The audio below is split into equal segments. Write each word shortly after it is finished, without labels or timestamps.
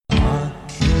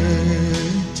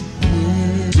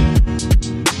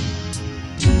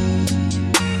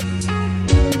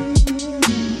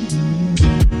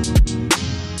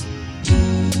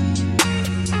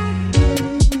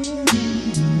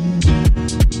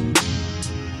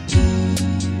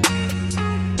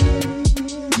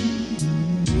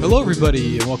Hello,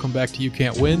 everybody, and welcome back to You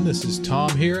Can't Win. This is Tom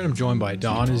here, and I'm joined by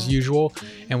Don as usual,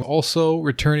 and also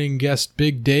returning guest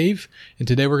Big Dave. And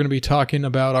today we're going to be talking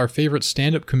about our favorite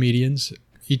stand-up comedians.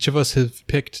 Each of us have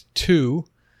picked two,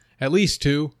 at least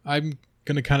two. I'm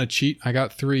going to kind of cheat. I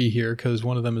got three here because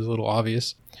one of them is a little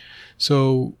obvious.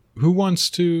 So who wants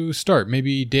to start?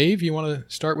 Maybe Dave, you want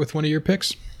to start with one of your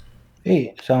picks?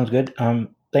 Hey, sounds good.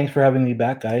 Thanks for having me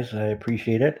back, guys. I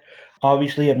appreciate it.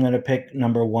 Obviously, I'm going to pick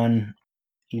number one.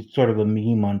 He's sort of a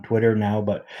meme on Twitter now,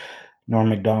 but Norm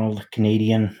Macdonald,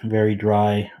 Canadian, very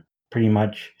dry, pretty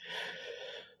much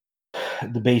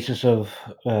the basis of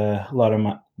a lot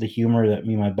of the humor that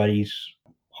me and my buddies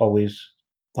always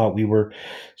thought we were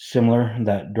similar,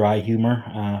 that dry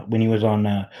humor. When he was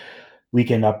on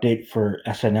Weekend Update for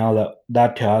SNL,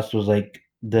 that to us was like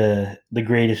the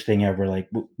greatest thing ever. Like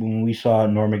when we saw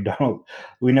Norm Macdonald,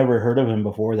 we never heard of him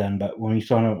before then, but when we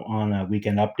saw him on a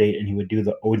Weekend Update and he would do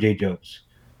the OJ jokes,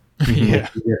 Yeah.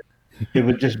 it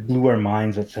would just blew our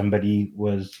minds that somebody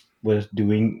was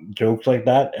doing jokes like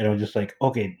that, and it was just like,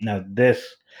 okay, now this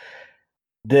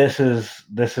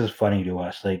is funny to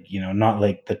us, like, not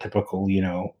like the typical,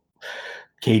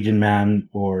 Cajun Man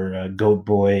or Goat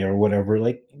Boy or whatever.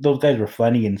 Like those guys were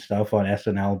funny and stuff on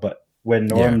SNL, but when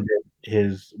Norm did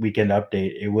his Weekend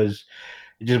Update, it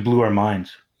just blew our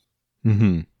minds.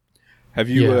 Mm-hmm. Have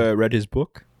you read his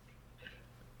book?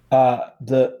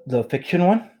 The fiction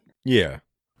one? Yeah.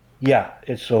 Yeah,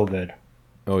 it's so good.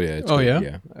 Oh yeah. It's good.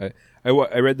 Yeah.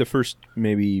 I read the first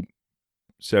maybe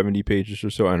 70 pages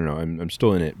or so. I don't know. I'm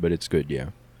still in it, but it's good. Yeah.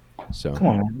 So come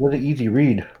on, man. What an easy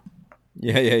read.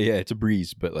 Yeah. It's a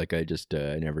breeze, but like I just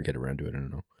I never get around to it. I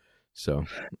don't know. So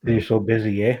you're so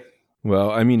busy, eh? Well,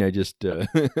 I mean, I just I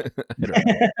don't know.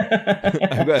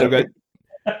 I've got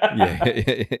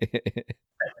yeah.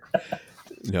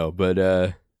 No, but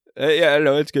yeah, I don't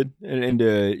know. It's good, and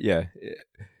yeah.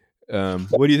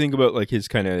 What do you think about like his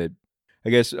kind of? I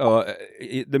guess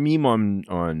the meme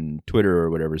on Twitter or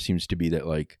whatever seems to be that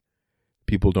like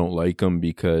people don't like him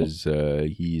because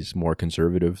he's more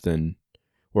conservative than,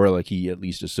 or like he at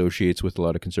least associates with a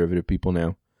lot of conservative people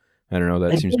now. I don't know.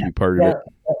 That seems to be part of it.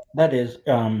 That is,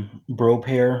 Bro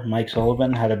Pair Mike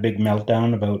Sullivan had a big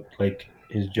meltdown about like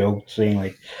his joke saying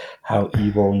like how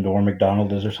evil Norm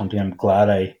Macdonald is or something. I'm glad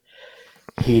I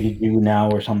hated you now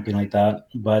or something like that.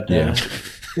 But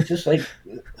it's just like,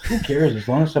 who cares as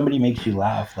long as somebody makes you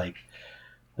laugh. Like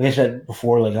I said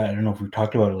before, like I don't know if we've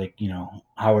talked about it, like,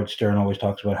 Howard Stern always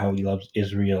talks about how he loves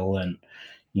Israel and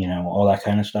all that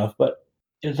kind of stuff. But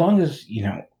as long as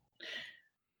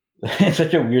it's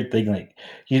such a weird thing. Like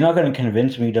he's not going to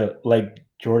convince me to like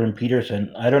Jordan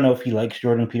Peterson. I don't know if he likes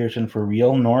Jordan Peterson for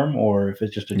real, Norm, or if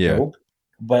it's just a joke.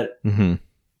 But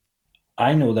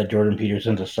I know that Jordan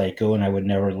Peterson's a psycho, and I would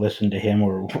never listen to him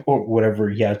or whatever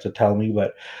he has to tell me.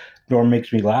 But Norm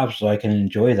makes me laugh, so I can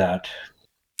enjoy that.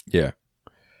 Yeah.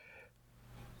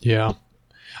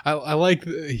 I like.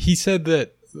 He said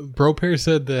that. Bro Pair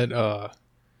said that.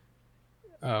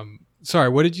 Sorry,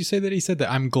 what did you say that he said? That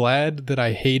I'm glad that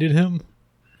I hated him?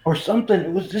 Or something.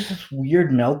 It was just this weird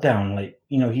meltdown. Like,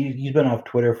 he's been off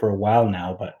Twitter for a while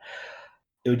now, but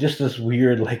it was just this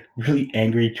weird, like, really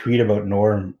angry tweet about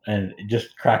Norm, and it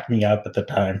just cracked me up at the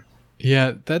time.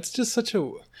 Yeah, that's just such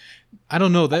a... I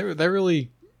don't know, that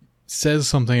really says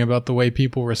something about the way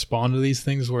people respond to these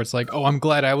things, where it's like, oh, I'm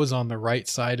glad I was on the right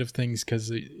side of things,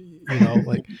 because,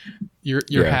 like...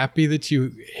 You're happy that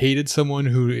you hated someone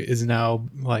who is now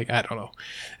like, I don't know.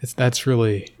 That's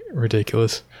really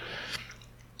ridiculous.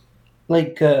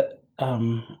 Like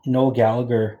Noel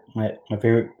Gallagher, my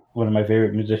favorite, one of my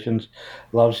favorite musicians,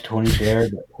 loves Tony Blair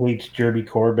but hates Jeremy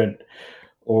Corbyn,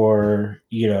 or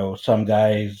some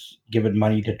guys giving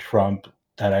money to Trump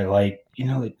that I like.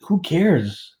 Like who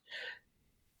cares?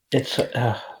 It's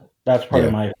that's part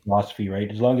of my philosophy,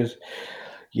 right? As long as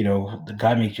the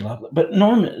guy makes you laugh. But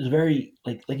Norm is very,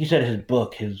 like you said, his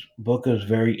book is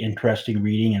very interesting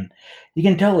reading, and you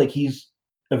can tell like he's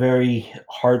a very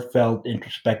heartfelt,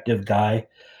 introspective guy.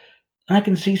 And I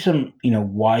can see some,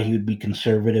 why he would be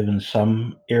conservative in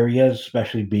some areas,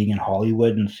 especially being in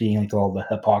Hollywood and seeing like all the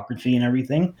hypocrisy and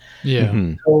everything.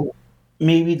 Yeah. So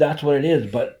maybe that's what it is.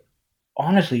 But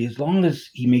honestly, as long as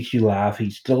he makes you laugh, he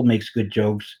still makes good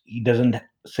jokes. He doesn't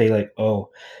say like,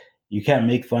 oh, you can't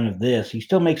make fun of this. He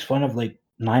still makes fun of like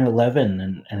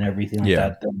 9/11 and everything like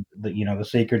that. The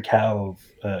sacred cow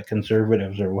of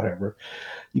conservatives or whatever.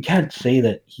 You can't say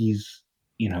that he's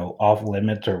off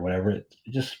limits or whatever. It's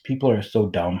just people are so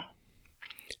dumb.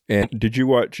 And did you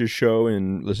watch his show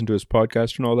and listen to his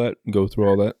podcast and all that? Go through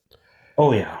all that?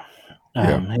 Oh yeah.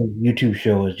 His YouTube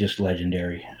show is just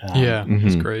legendary.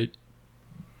 It's great.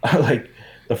 like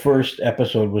the first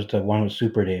episode was the one with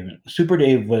Super Dave. Super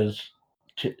Dave was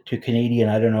to Canadian.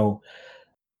 I don't know.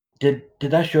 Did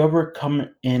that show ever come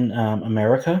in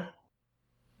America?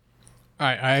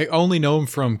 I only know him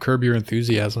from Curb Your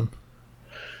Enthusiasm.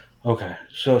 Okay,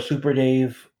 so Super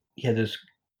Dave, he had this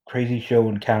crazy show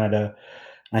in Canada,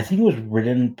 and I think it was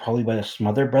written probably by the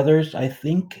Smother Brothers. I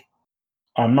think,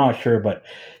 I'm not sure, but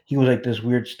he was like this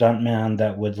weird stuntman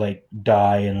that would like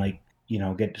die and like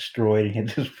get destroyed, and he had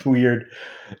this weird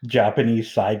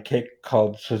Japanese sidekick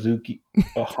called Suzuki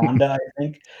Honda, I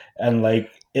think, and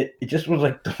like it just was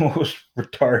like the most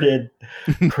retarded,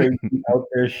 crazy out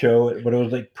there show, but it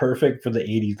was like perfect for the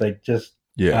 80s. Like just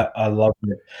Yeah. I loved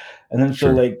it, and then so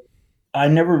Sure. like I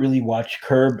never really watched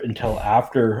Curb until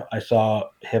after I saw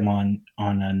him on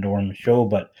a Norm's show,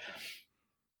 but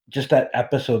just that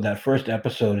first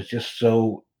episode is just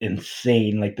so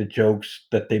insane. Like the jokes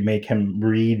that they make him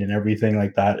read and everything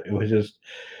like that. It was just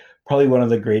probably one of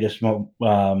the greatest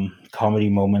comedy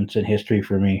moments in history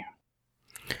for me.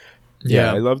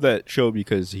 Yeah, I love that show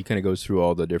because he kind of goes through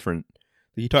all the different.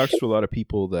 He talks to a lot of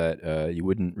people that you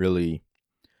wouldn't really,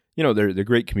 they're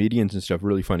great comedians and stuff,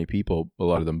 really funny people, a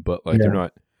lot of them, but like they're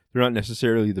not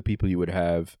necessarily the people you would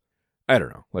have. I don't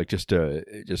know, like just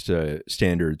a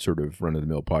standard sort of run of the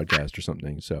mill podcast or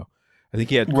something. So I think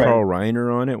he had Carl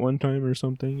Reiner on at one time or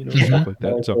something, stuff like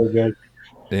that. So good.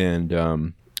 And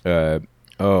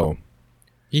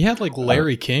he had like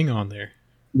Larry King on there.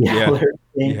 Yeah, Larry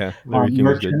King. Yeah, Larry King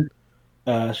was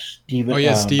good.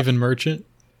 Steven. Stephen Merchant.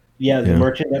 Yeah, the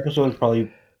Merchant episode is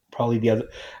probably the other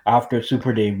after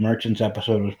Super Dave. Merchant's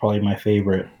episode was probably my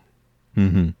favorite.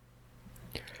 Mm-hmm.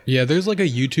 Yeah, there's like a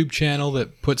YouTube channel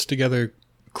that puts together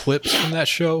clips from that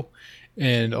show,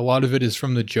 and a lot of it is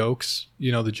from the jokes,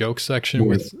 the joke section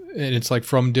and it's like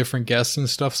from different guests and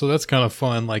stuff. So that's kind of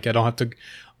fun. Like I don't have to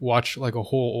watch like a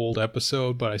whole old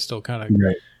episode, but I still kind of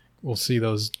will see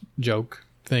those joke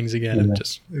things again, and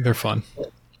they're fun.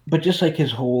 But just like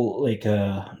his whole like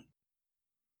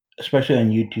especially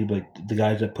on YouTube, like the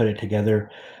guys that put it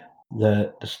together,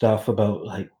 the stuff about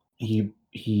like he's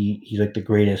like the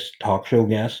greatest talk show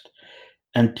guest,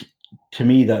 and to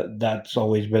me that's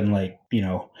always been like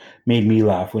made me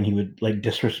laugh when he would like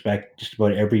disrespect just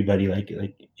about everybody, like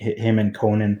him and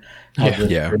Conan have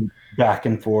this back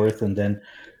and forth, and then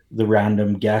the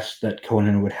random guests that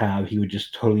Conan would have, he would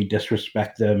just totally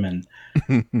disrespect them, and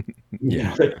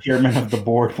the chairman of the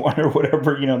board one or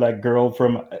whatever, that girl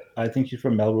from, I think she's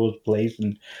from Melrose Place,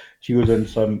 and she was in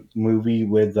some movie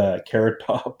with Carrot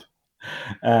Top,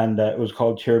 and it was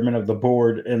called Chairman of the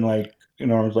Board, and like I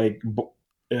was like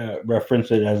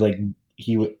reference it as like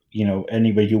he would,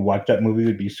 anybody who watched that movie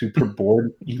would be super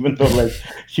bored, even though like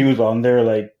she was on there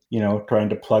like trying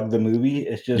to plug the movie.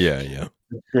 It's just it's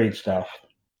great stuff.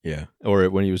 Yeah, or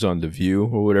when he was on The View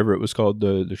or whatever it was called,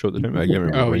 the show at the time. I can't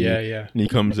remember. And he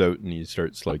comes out and he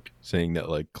starts like saying that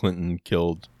like Clinton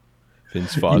killed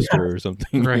Vince Foster or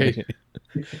something. Right.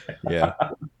 Yeah. I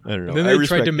don't know. And then they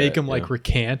tried to make him like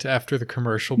recant after the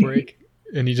commercial break,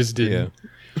 and he just didn't.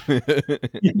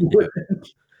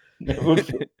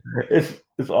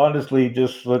 It's honestly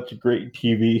just such great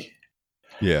TV.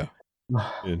 Yeah.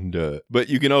 And but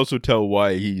you can also tell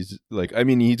why he's like, I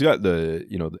mean, he's got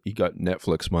he got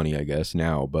Netflix money, I guess,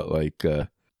 now, but like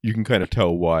you can kind of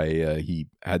tell why he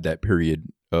had that period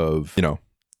of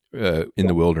in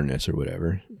the wilderness or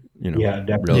whatever,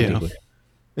 definitely. relatively,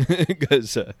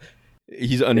 because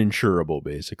he's uninsurable,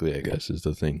 basically, I guess is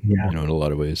the thing, in a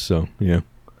lot of ways. So yeah,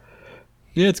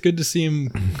 it's good to see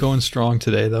him going strong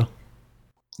today, though.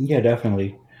 Yeah,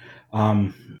 definitely.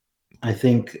 I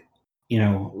think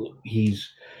he's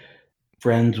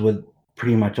friends with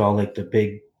pretty much all like the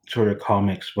big sort of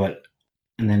comics,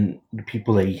 and then the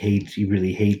people that he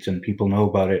really hates, and people know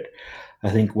about it. I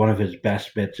think one of his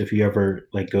best bits, if you ever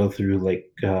like go through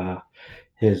like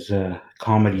his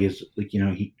comedy, is like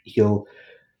he'll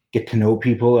get to know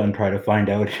people and try to find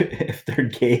out if they're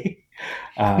gay.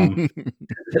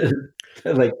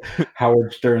 Like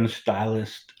Howard Stern's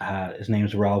stylist, his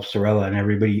name's Ralph Sorella, and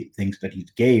everybody thinks that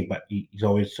he's gay, but he's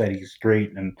always said he's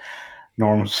straight. And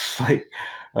Norm's like,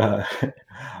 I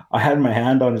had my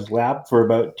hand on his lap for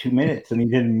about 2 minutes and he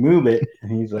didn't move it,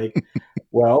 and he's like,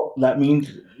 well, that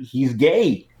means he's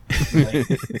gay. Like,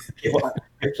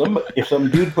 if some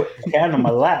dude put his hand on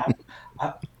my lap,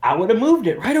 I would have moved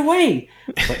it right away.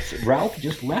 But Ralph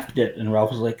just left it, and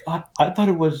Ralph was like, I thought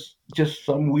it was just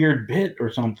some weird bit or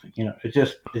something. It's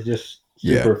just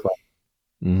super fun.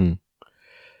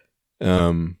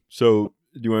 Mm-hmm. So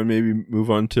do you want to maybe move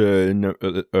on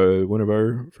to one of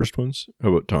our first ones? How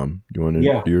about Tom? Do you want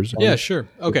to do yours? Yeah, sure.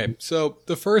 Okay, so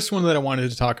the first one that I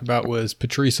wanted to talk about was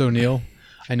Patrice O'Neal.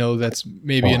 I know that's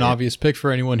maybe an obvious pick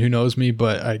for anyone who knows me,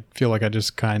 but I feel like I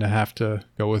just kind of have to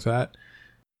go with that.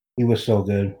 He was so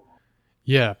good.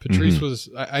 Yeah, Patrice was.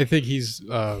 I think he's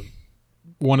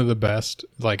one of the best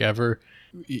like ever.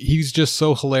 He's just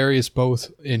so hilarious,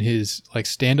 both in his like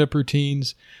stand-up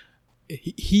routines.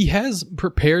 He has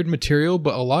prepared material,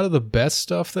 but a lot of the best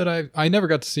stuff that I never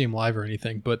got to see him live or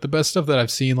anything, but the best stuff that I've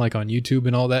seen like on YouTube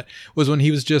and all that was when he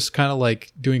was just kind of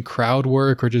like doing crowd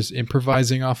work or just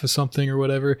improvising off of something or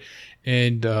whatever.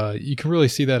 And you can really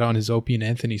see that on his Opie and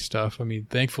Anthony stuff. I mean,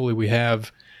 thankfully we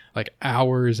have like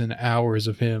hours and hours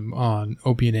of him on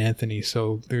Opie and Anthony,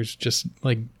 so there's just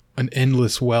like an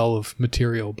endless well of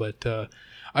material. But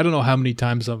I don't know how many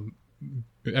times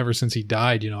ever since he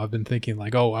died, I've been thinking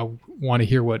like, oh, I want to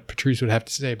hear what Patrice would have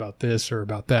to say about this or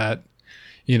about that.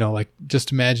 Like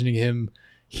just imagining him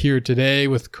here today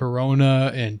with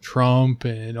Corona and Trump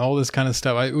and all this kind of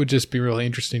stuff. It would just be really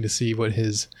interesting to see what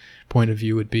his point of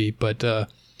view would be. But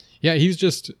yeah, he's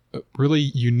just really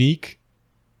unique.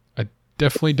 I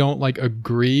definitely don't like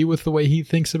agree with the way he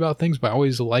thinks about things, but I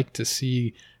always like to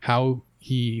see how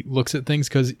he looks at things,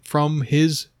 because from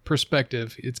his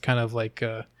perspective, it's kind of like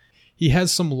he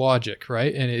has some logic,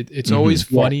 right? And it's always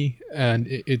funny, and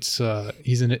he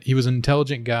was an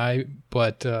intelligent guy,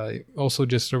 but also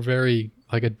just a very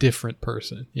like a different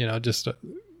person. Just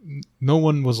no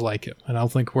one was like him, and I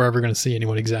don't think we're ever going to see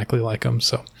anyone exactly like him.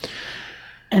 So,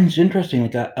 and it's interesting.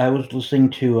 Like I was listening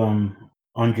to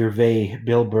on Gervais.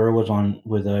 Bill Burr was on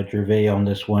with Gervais on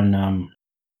this one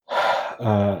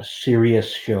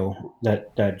Sirius show that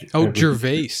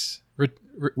Gervais, Ricky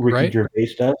right?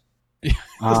 Gervais does. It's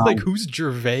like, who's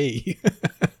Gervais?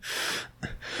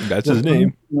 That's his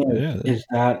name. Is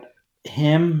that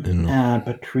him and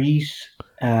Patrice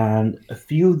and a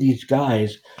few of these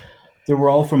guys? They were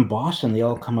all from Boston. They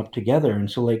all come up together, and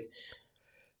so like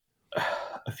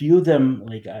a few of them,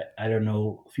 like I don't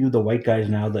know, a few of the white guys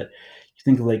now that you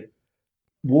think of, like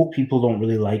woke people don't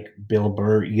really like Bill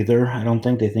Burr either. I don't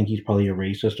think they think he's probably a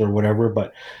racist or whatever.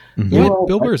 But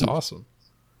Bill Burr is awesome.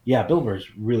 Yeah, Bill Burr's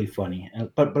really funny,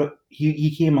 but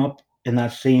he came up in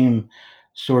that same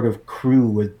sort of crew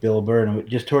with Bill Burr, and it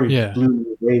just totally blew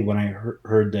me away when I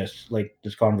heard this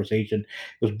conversation.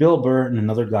 It was Bill Burr and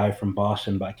another guy from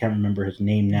Boston, but I can't remember his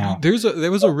name now. There was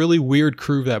a really weird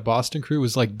crew. That Boston crew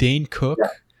was like Dane Cook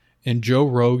and Joe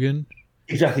Rogan.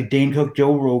 Exactly, Dane Cook,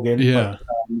 Joe Rogan. Yeah.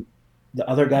 But, the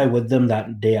other guy with them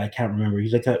that day, I can't remember.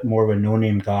 He's like more of a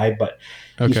no-name guy, but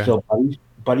he's still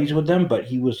buddies with them. But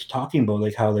he was talking about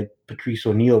like how like Patrice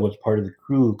O'Neill was part of the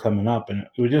crew coming up, and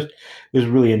it was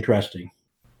really interesting.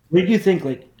 What did you think,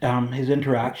 like his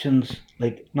interactions,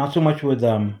 like not so much with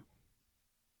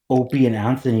Opie and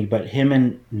Anthony, but him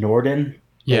and Norden?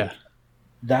 Yeah,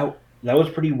 like, that was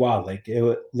pretty wild. Like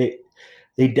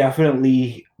they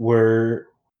definitely were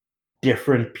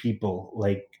different people.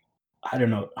 Like I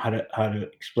don't know how to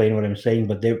explain what I'm saying,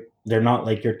 but they're not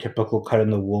like your typical cut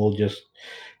in the wool, just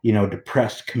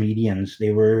depressed comedians. They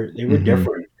were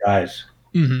different guys.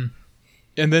 Mm-hmm.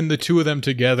 And then the two of them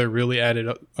together really added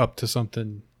up to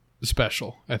something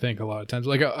special. I think a lot of times,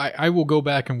 like I will go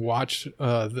back and watch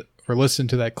or listen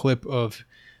to that clip of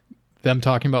them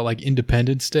talking about like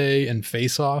Independence Day and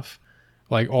Face Off,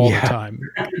 like all the time.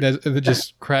 That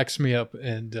just cracks me up.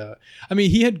 And I mean,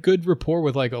 he had good rapport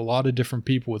with like a lot of different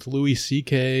people, with Louis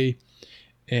C.K.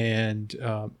 and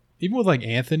even with like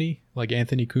Anthony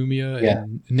Cumia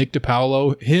and Nick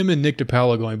DiPaolo. Him and Nick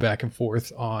DiPaolo going back and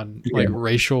forth on like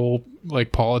racial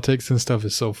like politics and stuff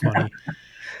is so funny.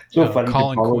 So funny.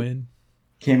 Colin Quinn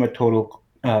became a total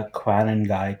Quanon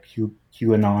guy,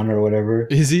 QAnon or whatever.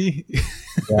 Is he?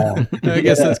 Yeah. I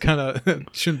guess that's kind of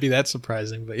shouldn't be that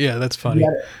surprising, but yeah, that's funny.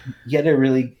 He had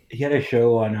a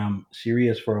show on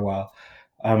Sirius for a while.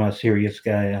 I'm a Sirius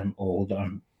guy. I'm old.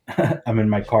 I'm in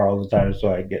my car all the time,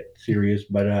 so I get Sirius.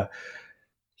 But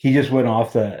he just went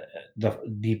off the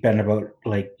deep end about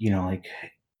like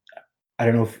I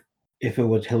don't know if it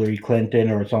was Hillary Clinton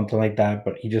or something like that,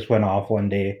 but he just went off one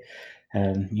day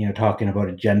and talking about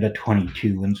Agenda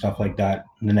 22 and stuff like that.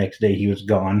 And the next day he was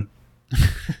gone.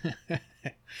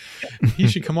 He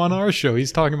should come on our show.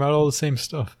 He's talking about all the same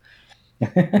stuff.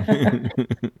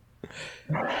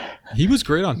 He was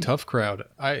great on Tough Crowd.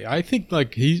 I think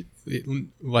like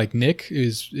Nick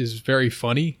is very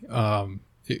funny.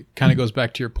 It kind of goes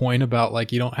back to your point about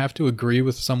like you don't have to agree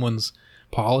with someone's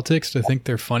politics to think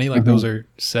they're funny. Like those are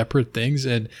separate things.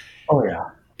 And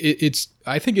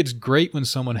I think it's great when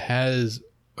someone has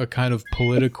a kind of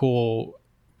political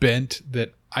bent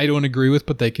that I don't agree with,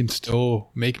 but they can still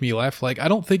make me laugh. Like I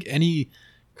don't think any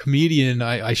comedian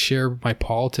I share my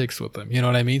politics with them. You know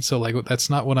what I mean? So like that's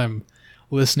not what I'm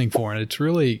listening for, and it's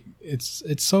really it's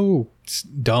so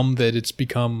dumb that it's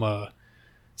become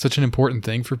such an important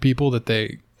thing for people that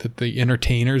the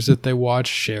entertainers that they watch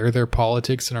share their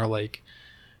politics and are like,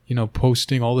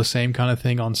 posting all the same kind of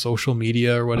thing on social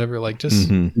media or whatever. Like, just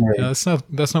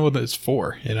that's not what it's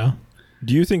for.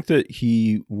 Do you think that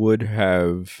he would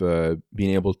have been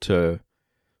able to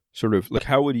sort of like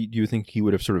do you think he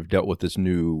would have sort of dealt with this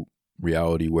new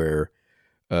reality where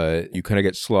you kind of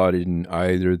get slotted in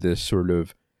either this sort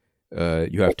of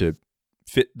you have to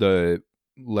fit the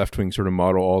left-wing sort of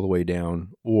model all the way down,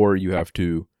 or you have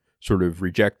to sort of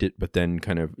reject it, but then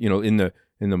kind of, in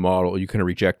the model, you kind of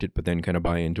reject it, but then kind of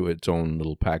buy into its own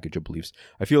little package of beliefs.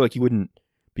 I feel like he wouldn't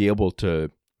be able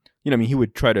to, he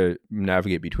would try to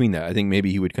navigate between that. I think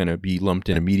maybe he would kind of be lumped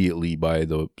in immediately by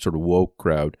the sort of woke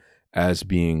crowd as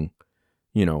being,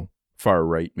 far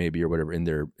right maybe or whatever in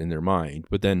their mind.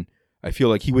 But then I feel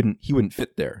like he wouldn't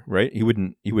fit there, right? He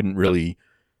wouldn't really.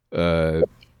 He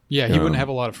wouldn't have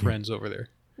a lot of friends over there.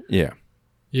 Yeah.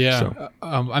 Yeah. So.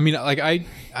 I mean, like I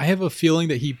have a feeling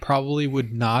that he probably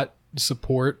would not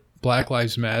support Black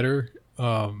Lives Matter.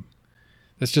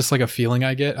 That's just like a feeling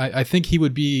I get. I think he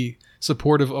would be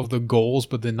supportive of the goals,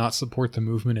 but then not support the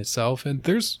movement itself. And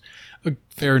there's a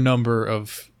fair number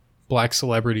of Black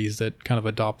celebrities that kind of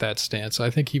adopt that stance. I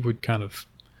think he would kind of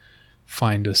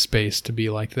find a space to be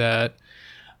like that.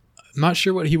 I'm not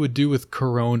sure what he would do with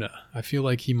Corona. I feel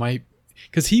like he might,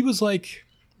 because he was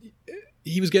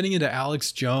getting into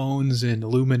Alex Jones and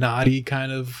Illuminati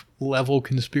kind of level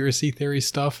conspiracy theory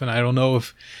stuff, and I don't know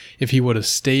if he would have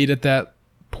stayed at that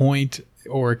point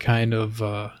or kind of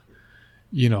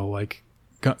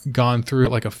gone through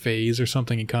it like a phase or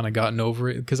something and kind of gotten over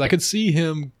it, because I could see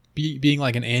him being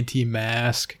like an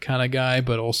anti-mask kind of guy,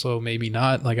 but also maybe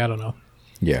not. Like, I don't know.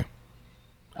 Yeah,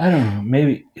 I don't know.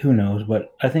 Maybe, who knows?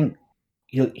 But I think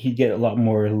he'd get a lot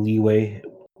more leeway.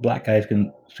 Black guys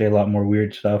can say a lot more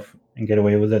weird stuff and get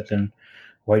away with it than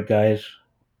white guys.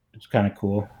 It's kind of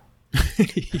cool.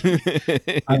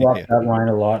 I rock that line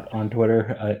a lot on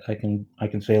Twitter. I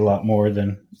can say a lot more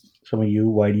than some of you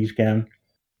whiteys can.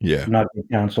 Yeah. Not get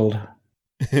canceled.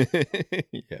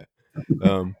 Yeah.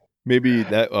 Maybe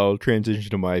that I'll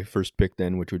transition to my first pick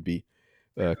then, which would be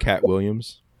Cat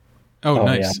Williams. Oh,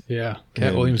 nice. Yeah.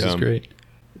 Cat Williams is great.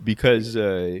 Because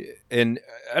and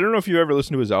I don't know if you ever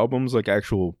listened to his albums, like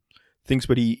actual things,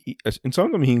 but he in some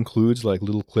of them he includes like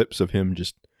little clips of him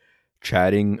just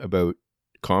chatting about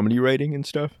comedy writing and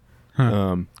stuff.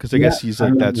 Because I guess he's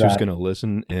like, that's who's gonna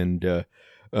listen and to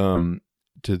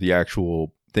the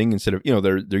actual thing instead of,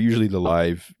 they're usually the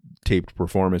live taped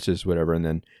performances, whatever, and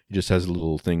then he just has a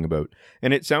little thing about,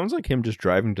 and it sounds like him just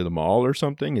driving to the mall or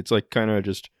something. It's like kind of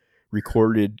just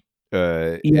recorded.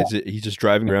 He's just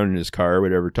driving around in his car or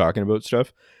whatever, talking about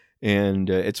stuff. And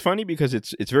it's funny because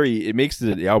it makes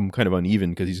the album kind of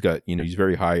uneven because he's got, he's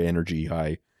very high energy,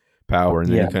 high power.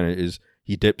 And then he kind of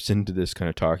he dips into this kind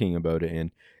of talking about it.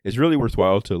 And it's really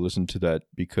worthwhile to listen to that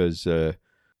because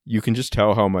you can just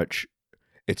tell how much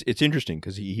it's interesting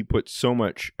because he puts so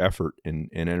much effort and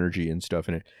energy and stuff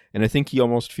in it. And I think he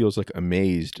almost feels like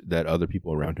amazed that other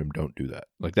people around him don't do that.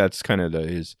 Like that's kind of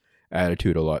his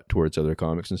attitude a lot towards other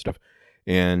comics and stuff.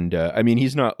 And I mean,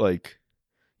 he's not like,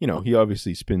 he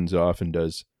obviously spins off and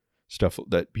does stuff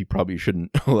that he probably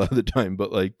shouldn't a lot of the time,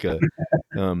 but like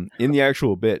in the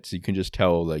actual bits, you can just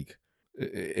tell like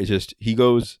it's just he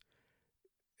goes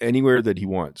anywhere that he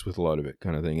wants with a lot of it,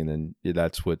 kind of thing. And then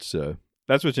that's what's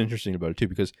interesting about it too,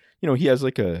 because he has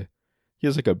like a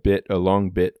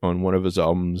long bit on one of his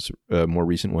albums, more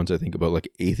recent ones, I think, about like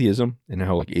atheism and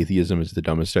how like atheism is the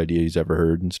dumbest idea he's ever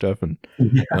heard and stuff, and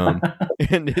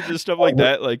and it's just stuff like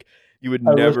that. Like you would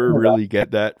never really get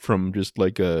that from just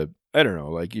like I don't know,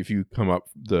 like if you come up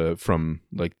from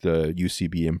like the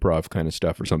UCB improv kind of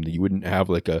stuff or something, you wouldn't have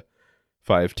like a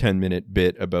 5-10 minute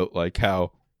bit about like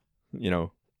how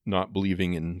not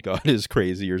believing in God is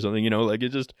crazy or something, like it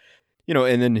just.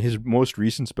 And then his most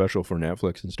recent special for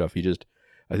Netflix and stuff,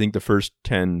 I think the first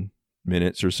 10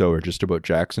 minutes or so are just about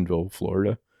Jacksonville,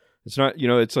 Florida. It's not,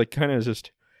 it's like kind of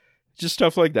just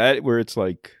stuff like that where it's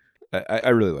like, I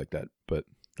really like that, but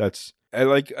I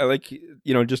like,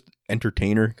 just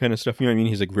entertainer kind of stuff. You know what I mean?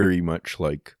 He's like very much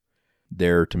like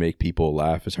there to make people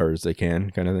laugh as hard as they can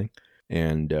kind of thing.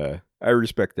 And I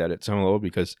respect that at some level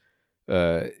because,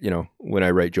 when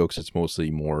I write jokes, it's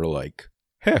mostly more like,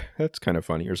 that's kind of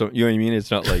funny or something. You know what I mean?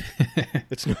 It's not like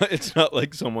it's not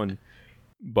like someone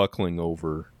buckling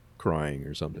over crying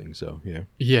or something. So yeah.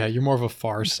 Yeah, you're more of a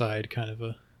Far Side kind of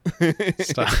a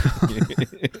style.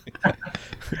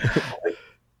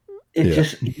 It's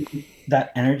just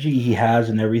that energy he has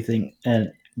and everything,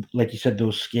 and like you said,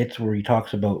 those skits where he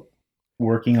talks about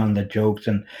working on the jokes,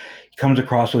 and he comes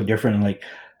across so different. Like,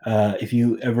 if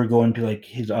you ever go into like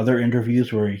his other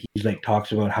interviews where he's like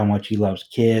talks about how much he loves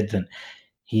kids, and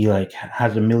he like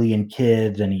has a million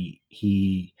kids, and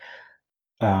he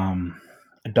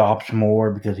adopts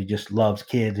more because he just loves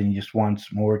kids and he just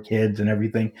wants more kids and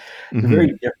everything. He's a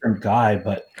very different guy,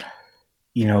 but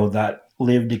that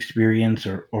lived experience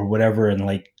or whatever, and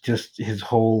like just his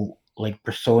whole like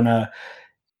persona,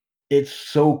 it's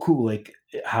so cool, like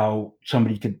how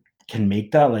somebody can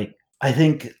make that. Like, I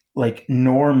think like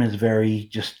Norm is very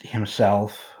just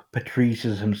himself, Patrice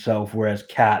is himself, whereas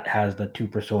Kat has the two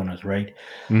personas, right?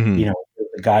 Mm-hmm.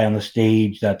 The guy on the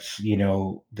stage that's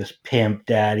this pimp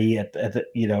daddy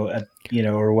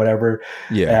or whatever.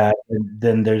 Yeah. And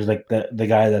then there's like the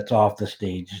guy that's off the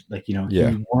stage, like Yeah.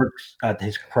 he works at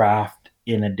his craft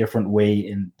in a different way,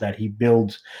 in that he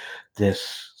builds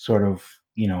this sort of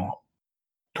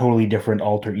totally different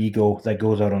alter ego that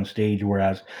goes out on stage,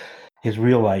 whereas his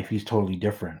real life he's totally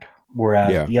different.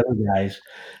 Whereas Yeah. the other guys,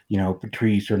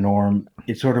 Patrice or Norm,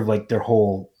 it's sort of like their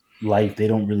whole life, they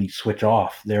don't really switch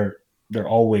off. They're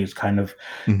always kind of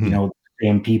Mm-hmm.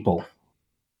 same people.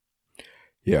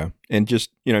 Yeah. And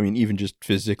just, I mean, even just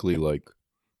physically, like,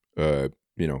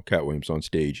 Cat Williams on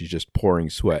stage, he's just pouring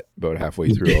sweat about halfway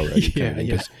through already. Yeah.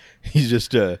 He's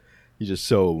just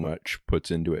so much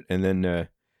puts into it. And then,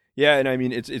 and I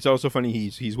mean, it's also funny.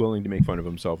 He's willing to make fun of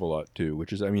himself a lot too,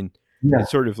 which is, I mean,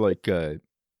 it's sort of like,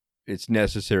 it's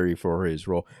necessary for his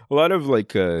role. A lot of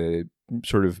like,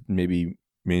 sort of maybe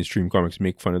mainstream comics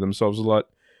make fun of themselves a lot,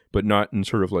 but not in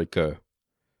sort of like a,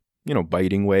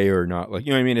 biting way, or not like,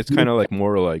 I mean, it's kind of like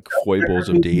more like foibles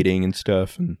of dating and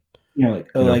stuff. And, like,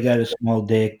 I got a small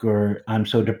dick, or I'm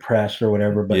so depressed, or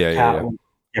whatever. But Cat was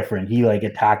different. He like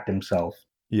attacked himself.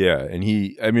 Yeah, and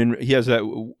he has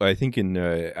that. I think in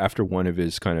after one of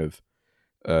his kind of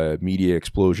media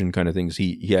explosion kind of things,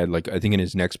 he had like, I think in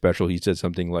his next special he said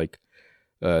something like,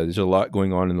 "There's a lot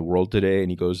going on in the world today,"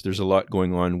 and he goes, "There's a lot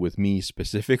going on with me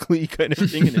specifically," kind of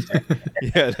thing. And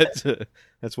yeah,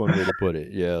 that's one way to put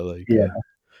it. Yeah, like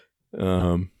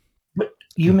But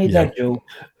you made that joke,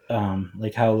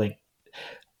 like how like,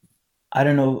 I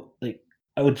don't know, like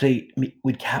I would say,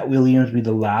 would Cat Williams be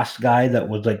the last guy that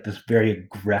was like this very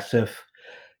aggressive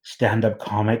stand-up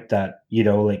comic that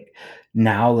like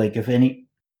now, like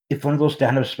if one of those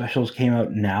stand-up specials came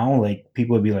out now, like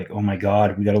people would be like, oh my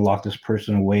god, we got to lock this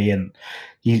person away and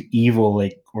he's evil,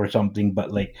 like, or something.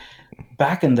 But like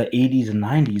back in the 80s and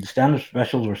 90s, stand-up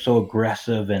specials were so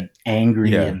aggressive and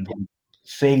angry and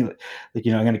saying like,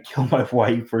 I'm gonna kill my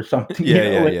wife or something.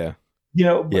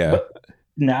 But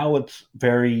now it's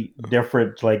very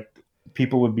different. Like,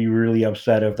 people would be really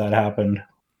upset if that happened.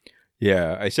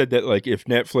 Yeah, I said that, like, if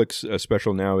Netflix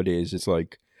special nowadays, it's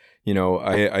like,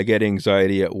 I get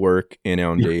anxiety at work and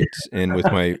on dates and with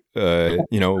my,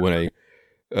 when I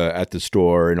at the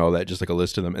store and all that, just like a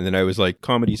list of them. And then I was like,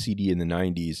 comedy CD in the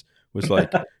 90s was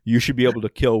like, you should be able to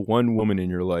kill one woman in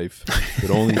your life, but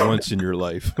only once in your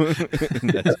life.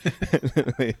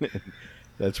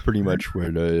 That's pretty much where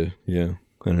I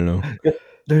don't know.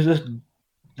 There's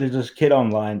this kid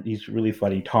online. He's really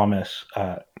funny. Thomas,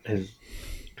 his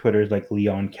Twitter is like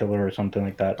Leon Killer or something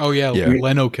like that. Oh yeah.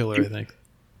 Leno Killer, I think.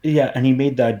 Yeah, and he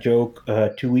made that joke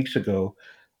 2 weeks ago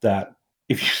that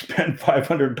if you spend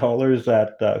 $500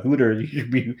 at Hooters, you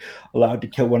should be allowed to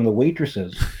kill one of the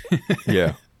waitresses.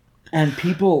 Yeah. And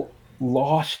people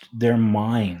lost their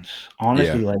minds.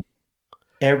 Honestly,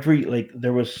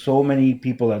 there was so many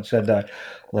people that said that,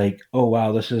 like, oh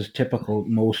wow, this is typical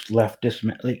most leftist.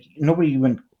 Like, nobody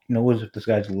even knows if this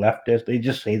guy's leftist. They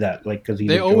just say that, like, because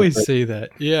they always say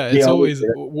that. Yeah, it's always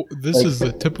this like, is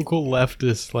the typical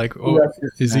leftist. Like, oh,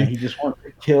 leftist, is he just wants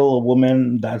to kill a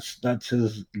woman? That's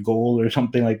his goal or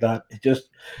something like that. It just,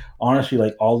 honestly,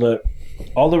 like all the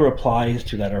replies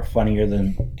to that are funnier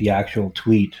than the actual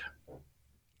tweet.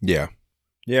 Yeah,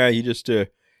 he just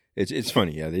it's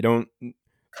funny. Yeah, they don't.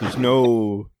 There's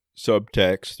no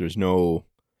subtext. There's no,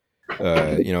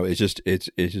 it's just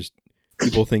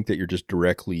people think that you're just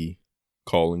directly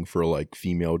calling for like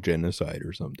female genocide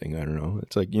or something. I don't know.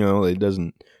 It's like, it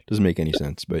doesn't make any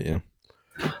sense, but yeah.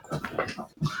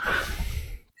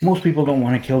 Most people don't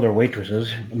want to kill their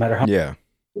waitresses, no matter how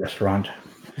restaurant.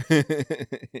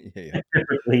 Yeah.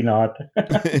 Typically not.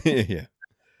 Yeah.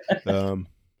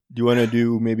 Do you want to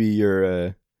do maybe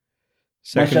your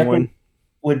second one?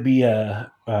 Would be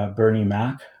Bernie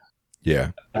Mac.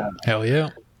 Yeah. Hell yeah.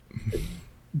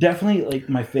 Definitely, like,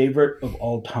 my favorite of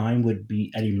all time would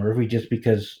be Eddie Murphy, just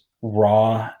because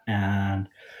raw and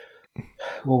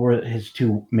what were his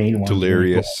two main ones?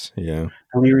 Delirious, yeah.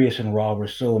 Delirious and Raw were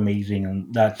so amazing,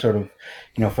 and that sort of,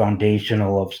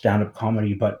 foundational of stand-up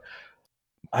comedy. But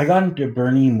I got into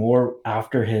Bernie more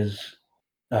after his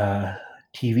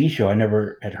TV show. I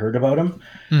never had heard about him,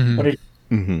 but it's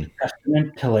a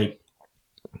testament to like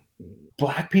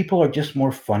black people are just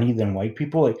more funny than white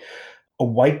people. Like a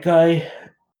white guy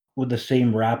with the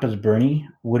same rap as Bernie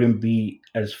wouldn't be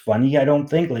as funny, I don't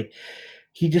think. Like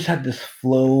he just had this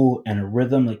flow and a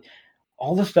rhythm. Like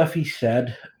all the stuff he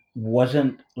said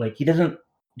wasn't like he doesn't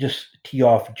just tee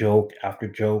off joke after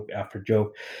joke after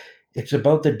joke. It's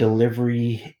about the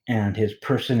delivery and his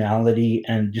personality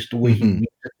and just the way he weaves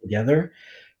it together.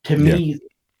 To me,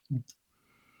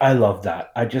 I love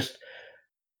that. I just,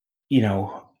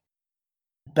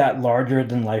 that larger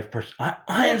than life person.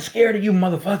 I ain't scared of you,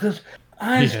 motherfuckers.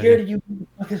 I ain't scared of you,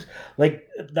 motherfuckers. Like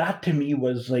that to me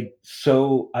was like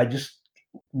so. I just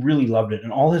really loved it,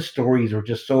 and all his stories were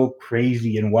just so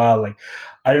crazy and wild. Like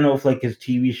I don't know if like his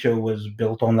TV show was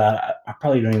built on that. I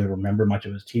probably don't even remember much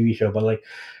of his TV show, but like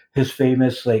his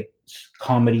famous like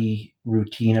comedy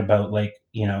routine about like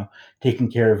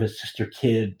taking care of his sister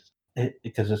kid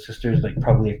because his sister is like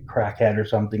probably a crackhead or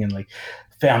something, and like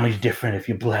family's different. If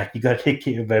you're black, you gotta take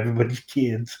care of everybody's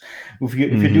kids. If you're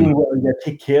doing well, you gotta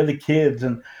take care of the kids.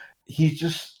 And he's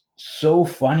just so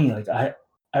funny. Like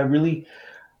I really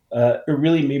it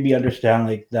really made me understand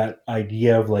like that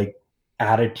idea of like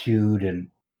attitude and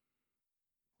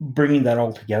bringing that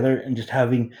all together and just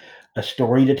having a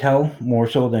story to tell more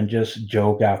so than just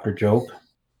joke after joke.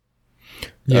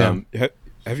 Yeah.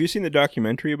 Have you seen the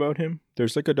documentary about him?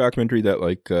 There's like a documentary that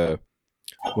like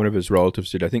one of his relatives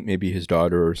did. I think maybe his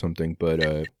daughter or something.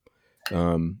 But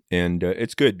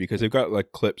it's good because they've got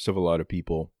like clips of a lot of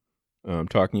people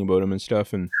talking about him and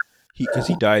stuff. And because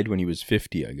he died when he was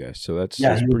 50, I guess. So that's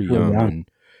pretty young.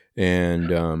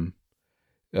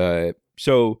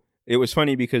 So it was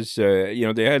funny because they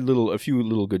had a few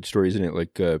little good stories in it.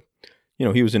 Like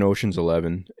he was in Ocean's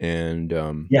 11, and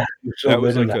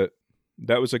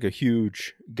that was like a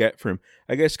huge get for him,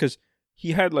 I guess, because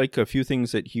he had like a few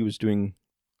things that he was doing.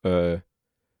 He had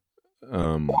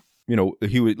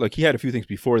a few things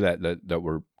before that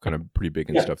were kind of pretty big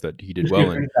and stuff that he did well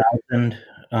in.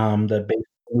 The basic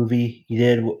movie he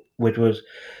did, which was,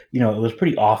 it was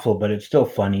pretty awful, but it's still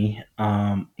funny.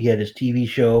 He had his TV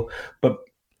show, but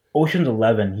Ocean's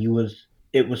 11,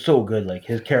 it was so good. Like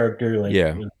his character, like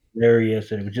was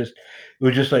hilarious, and it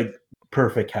was just like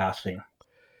perfect casting.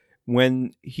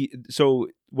 So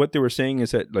what they were saying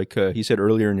is that like he said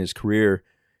earlier in his career,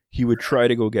 he would try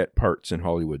to go get parts in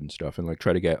Hollywood and stuff, and like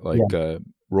try to get like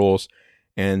roles,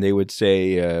 and they would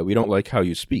say we don't like how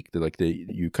you speak. They're like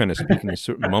you kind of speak in a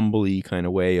certain mumbly kind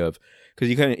of way of because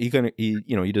he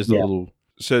does the little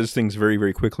says things very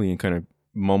very quickly and kind of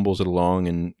mumbles it along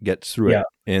and gets through it,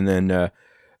 and then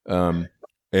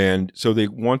and so they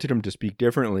wanted him to speak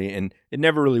differently, and it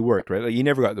never really worked, right? Like he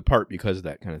never got the part because of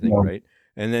that kind of thing, right?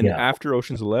 And then after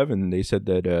Ocean's 11, they said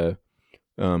that,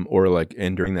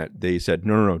 and during that, they said,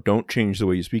 no, don't change the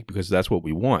way you speak because that's what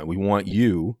we want. We want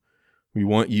you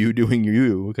doing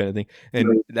you kind of thing.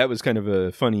 And that was kind of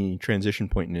a funny transition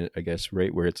point in it, I guess,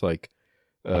 right? Where it's like,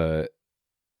 you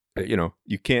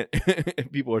can't,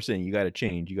 people are saying, you got to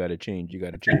change.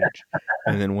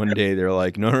 And then one day they're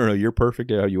like, no, you're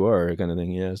perfect how you are kind of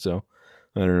thing. Yeah. So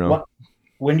I don't know.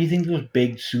 When do you think those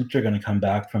big suits are going to come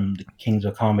back from the Kings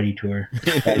of Comedy tour?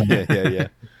 Yeah.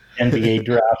 NBA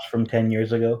drafts from 10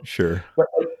 years ago. Sure. But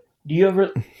do you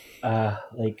ever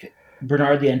like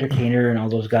Bernard the Entertainer and all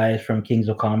those guys from Kings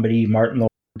of Comedy, Martin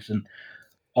Lawrence, and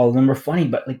all of them were funny,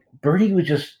 but like Bernie was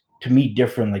just to me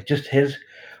different. Like just the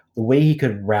way he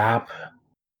could rap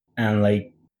and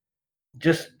like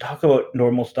just talk about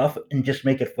normal stuff and just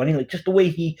make it funny. Like just the way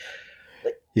he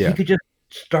could just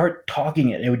start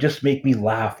talking it would just make me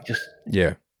laugh. Just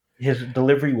his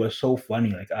delivery was so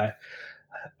funny. Like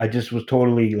I just was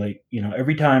totally like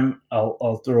every time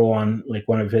I'll throw on like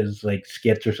one of his like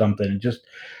skits or something, and just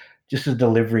his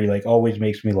delivery like always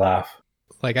makes me laugh.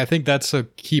 Like I think that's a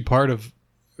key part of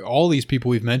all these people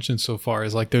we've mentioned so far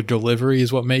is like their delivery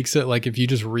is what makes it. Like if you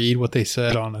just read what they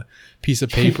said on a piece of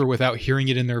paper without hearing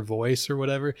it in their voice or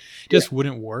whatever, it just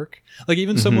wouldn't work. Like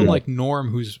even someone like Norm,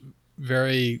 who's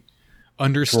very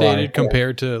understated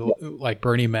compared to like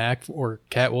Bernie Mac or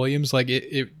Cat Williams, like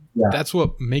that's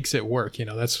what makes it work.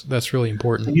 That's really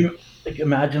important. You like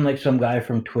imagine like some guy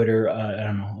from Twitter, I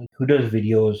don't know, like, who does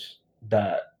videos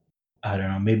that I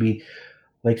don't know, maybe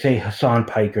like say Hassan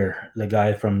Piker, the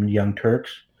guy from Young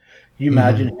Turks. Can you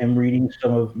imagine him reading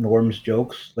some of Norm's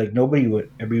jokes? Like nobody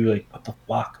would ever be like, what the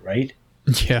fuck, right?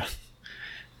 Yeah.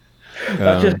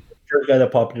 That's just first guy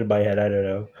that popped into my head. I don't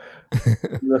know.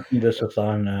 Listen to this with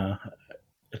on.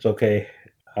 It's okay.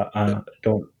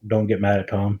 Don't get mad at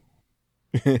Tom.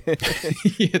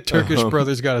 Yeah, Turkish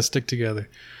brothers got to stick together.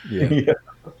 Yeah.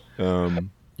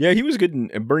 Yeah, he was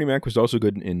good. Bernie Mac was also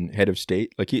good in Head of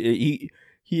State. Like he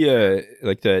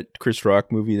like that Chris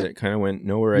Rock movie that kind of went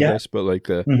nowhere, I guess. But like,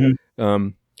 he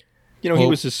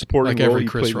was a supporting like role. Every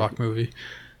Chris Rock movie.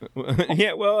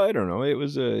 Yeah, well, I don't know. It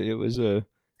was fun. It was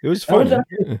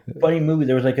actually a funny movie.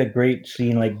 There was like a great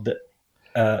scene like that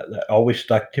always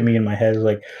stuck to me in my head.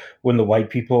 Like when the white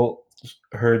people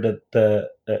heard that the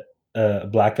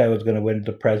black guy was going to win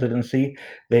the presidency,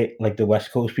 they like the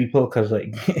West Coast people, because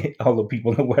like all the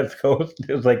people on the West Coast,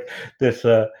 there's like this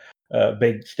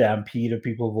big stampede of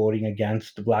people voting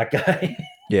against the black guy.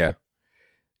 Yeah,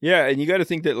 and you got to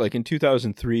think that like in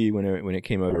 2003 when it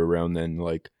came out around then,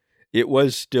 like it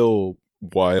was still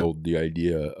wild, the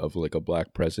idea of like a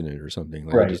black president or something.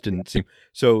 Like, right. It just didn't seem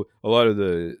so. A lot of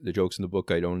the jokes in the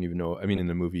book, I don't even know. I mean, in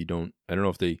the movie, I don't know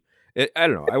if they. I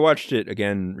don't know. I watched it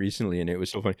again recently, and it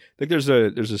was so funny. Like, there's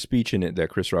a speech in it that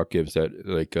Chris Rock gives that,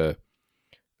 like,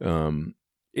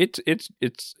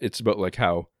 it's about like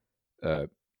how,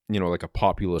 like a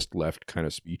populist left kind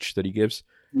of speech that he gives.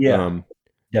 Yeah,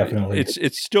 definitely.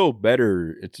 It's still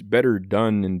better. It's better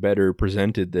done and better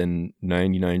presented than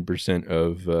 99%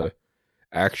 of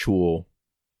actual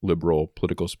liberal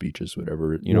political speeches,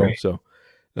 whatever, Right. So,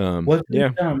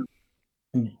 wasn't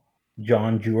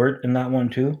John Jewett in that one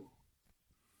too?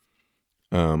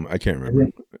 I can't remember.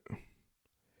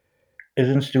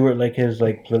 Isn't Stewart like his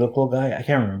like political guy? I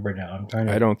can't remember now. I'm trying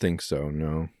to. I don't think so.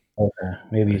 No. Okay,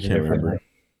 maybe he's a different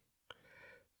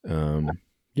remember.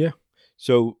 Yeah.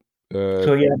 So.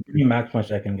 Bernie Mac's my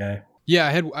second guy. Yeah,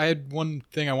 I had one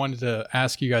thing I wanted to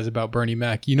ask you guys about Bernie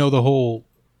Mac. You know the whole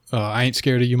 "I ain't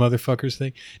scared of you motherfuckers"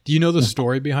 thing. Do you know the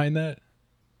story behind that?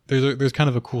 There's kind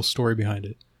of a cool story behind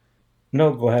it.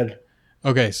 No, go ahead.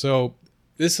 Okay, so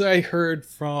this I heard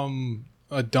from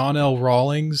a Donnell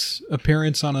Rawlings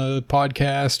appearance on a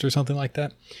podcast or something like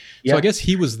that. Yeah. So I guess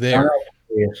he was there.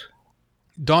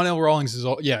 Donnell Rawlings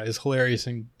is hilarious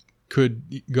and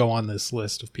could go on this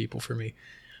list of people for me.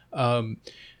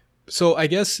 So I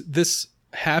guess this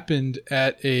happened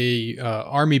at a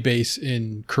army base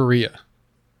in Korea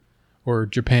or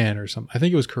Japan or something. I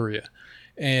think it was Korea.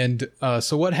 And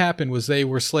so what happened was they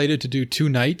were slated to do 2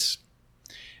 nights,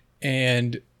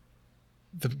 and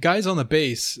the guys on the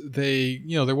base,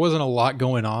 there wasn't a lot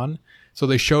going on. So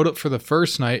they showed up for the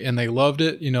first night and they loved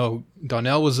it.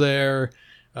 Donnell was there.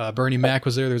 Bernie Mac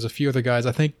was there. There's a few other guys.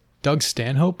 I think Doug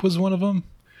Stanhope was one of them.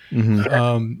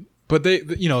 Mm-hmm. But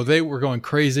they were going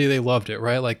crazy. They loved it,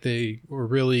 right? Like they were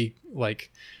really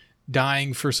like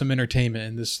dying for some entertainment,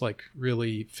 and this like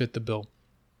really fit the bill.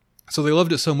 So they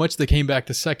loved it so much they came back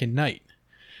the second night.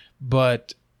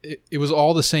 But it was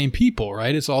all the same people,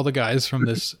 right? It's all the guys from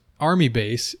this army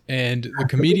base, and the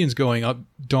comedians going up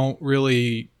don't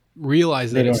really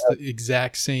realize that it's the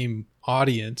exact same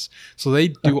audience. So they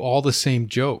do all the same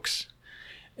jokes,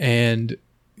 and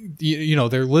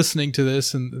they're listening to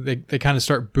this, and they kind of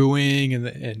start booing,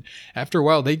 and after a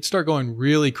while they start going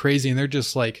really crazy, and they're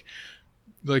just like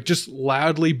just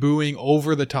loudly booing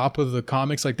over the top of the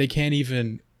comics. Like they can't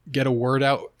even get a word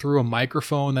out through a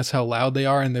microphone. That's how loud they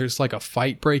are. And there's like a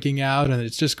fight breaking out, and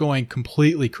it's just going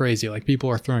completely crazy. Like people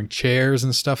are throwing chairs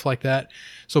and stuff like that.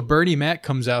 So Bernie Mac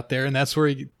comes out there, and that's where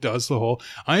he does the whole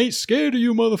 "I ain't scared of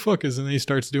you motherfuckers," and then he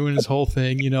starts doing his whole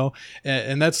thing,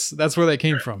 and that's where that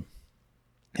came from.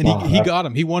 And he got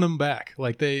him. He won him back.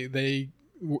 Like they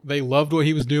loved what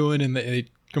he was doing, and they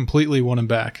completely won him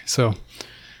back. So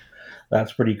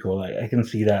that's pretty cool. I can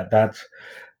see that. That's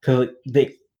because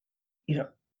they,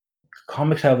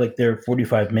 comics have like their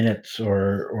 45 minutes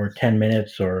or 10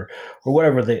 minutes or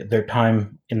whatever their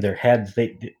time in their heads.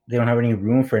 They don't have any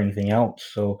room for anything else.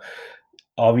 So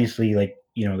obviously, like,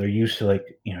 they're used to like,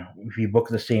 if you book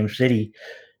the same city,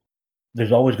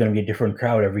 there's always going to be a different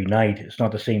crowd every night. It's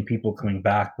not the same people coming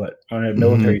back, but on a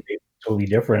military base, it's totally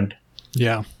different.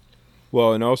 Yeah.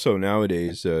 Well, and also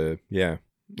nowadays,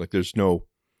 like there's no,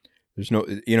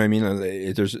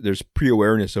 there's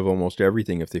pre-awareness of almost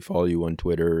everything if they follow you on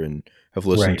Twitter and have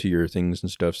listened to your things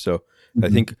and stuff. So I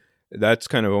think that's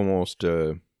kind of almost,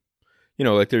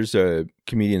 like there's a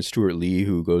comedian, Stuart Lee,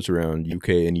 who goes around UK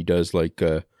and he does like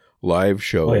live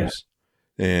shows,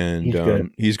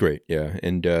 and he's great. Yeah.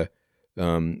 And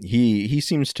he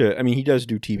seems to, I mean, he does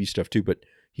do TV stuff too, but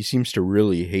he seems to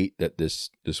really hate that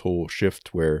this whole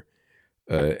shift where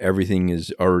everything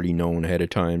is already known ahead of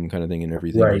time kind of thing, and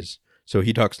everything is, so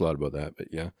he talks a lot about that. But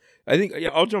yeah, I think,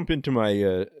 I'll jump into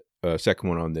my a second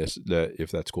one on this,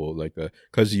 if that's cool. Like,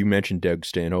 because you mentioned Doug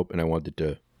Stanhope, and I wanted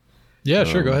to. Yeah,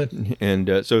 sure. Go ahead.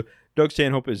 And so Doug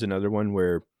Stanhope is another one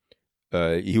where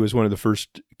he was one of the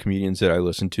first comedians that I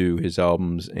listened to his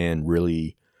albums and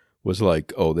really was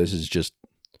like, oh, this is just.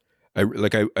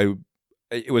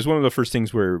 It was one of the first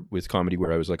things where with comedy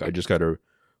where I was like, I just got to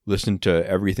listen to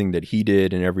everything that he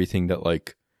did and everything that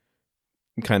like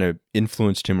kind of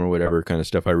influenced him or whatever kind of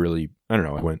stuff. I don't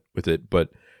know, I went with it, but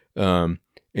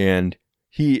and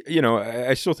he, you know,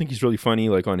 I still think he's really funny,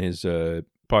 like on his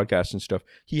podcast and stuff.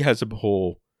 He has a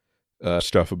whole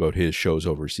stuff about his shows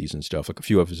overseas and stuff. Like a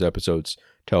few of his episodes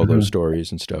tell those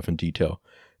stories and stuff in detail.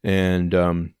 And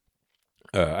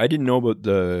I didn't know about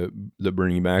the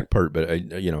Bernie Mac part, but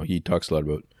he talks a lot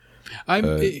about. I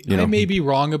may be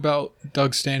wrong about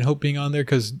Doug Stanhope being on there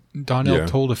because Donnell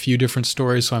told a few different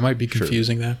stories, so I might be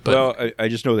confusing that. But well, I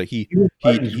just know that he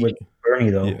with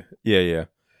Bernie though. Yeah.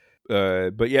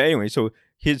 But yeah, anyway, so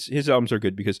his albums are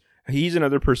good because he's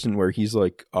another person where he's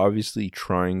like obviously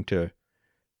trying to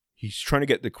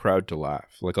get the crowd to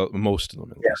laugh, like most of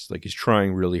them at least. Like he's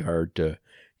trying really hard to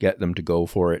get them to go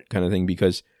for it, kind of thing.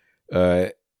 Because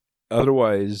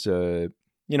otherwise,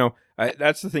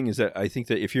 that's the thing is that I think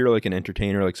that if you're like an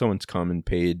entertainer, like someone's come and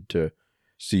paid to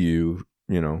see you,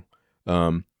 you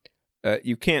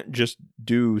can't just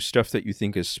do stuff that you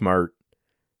think is smart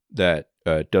that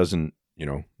doesn't,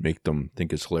 make them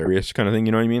think it's hilarious, kind of thing.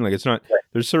 You know what I mean? Like it's not.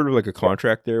 There's sort of like a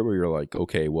contract there where you're like,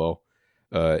 okay, well,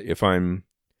 if I'm,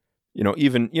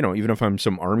 even if I'm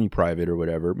some army private or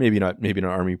whatever, maybe not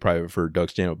army private for Doug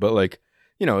Stanhope, but like,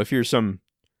 if you're some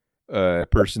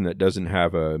person that doesn't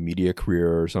have a media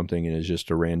career or something and is just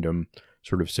a random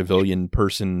sort of civilian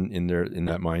person in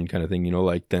that mind kind of thing,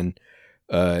 like then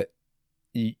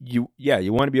you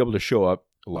want to be able to show up,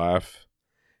 laugh,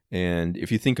 and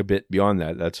if you think a bit beyond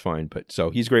that, that's fine. But so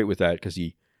he's great with that because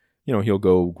he, he'll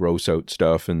go gross out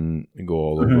stuff and go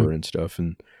all over and stuff,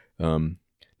 and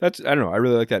that's, I don't know, I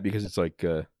really like that because it's like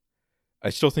I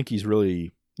still think he's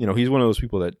really, he's one of those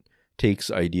people that takes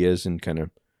ideas and kind of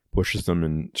pushes them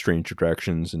in strange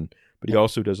directions, but he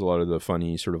also does a lot of the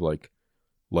funny sort of like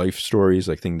life stories,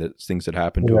 like things that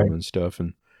happen to him and stuff,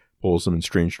 and pulls them in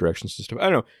strange directions and stuff. I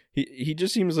don't know. He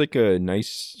just seems like a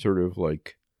nice sort of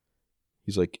like,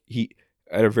 he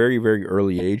at a very, very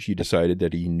early age, he decided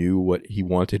that he knew what he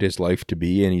wanted his life to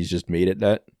be, and he's just made it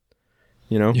that,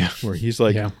 where he's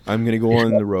like, I'm going to go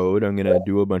on the road. I'm going to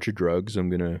do a bunch of drugs. I'm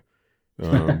going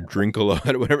to drink a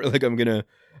lot, whatever. Like I'm going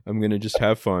to just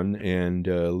have fun and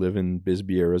live in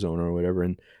Bisbee, Arizona or whatever.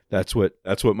 And that's what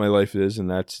my life is. And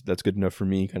that's good enough for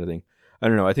me, kind of thing. I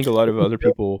don't know. I think a lot of other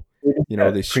people,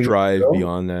 they strive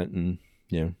beyond that. And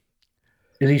yeah.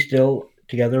 Is he still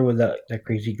together with that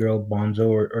crazy girl, Bonzo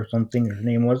or something her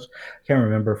name was? I can't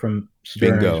remember from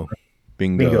Stern.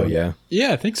 Bingo. Yeah.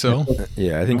 Yeah, I think so.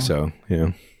 Yeah, I think so.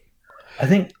 Yeah. I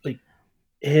think like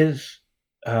his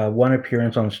one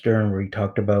appearance on Stern where he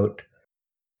talked about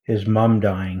his mom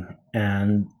dying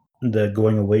and the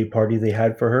going away party they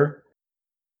had for her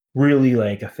really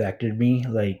like affected me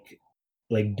like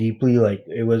deeply. Like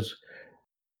it was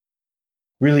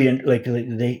really like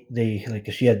they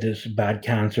like she had this bad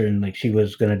cancer and like she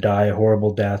was going to die a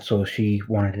horrible death, so she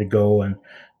wanted to go and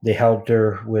they helped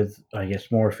her with, I guess,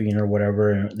 morphine or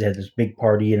whatever, and they had this big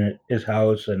party in his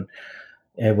house, and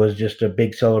it was just a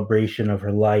big celebration of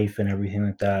her life and everything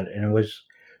like that. And it was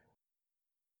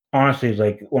honestly, it's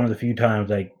like one of the few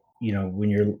times, like, when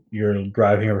you're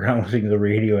driving around listening to the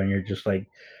radio and you're just like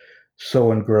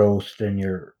so engrossed and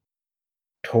you're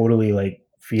totally like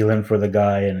feeling for the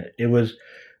guy, and it was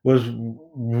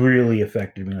really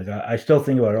affected me. Like I still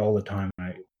think about it all the time.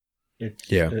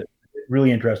 It's a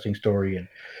really interesting story, and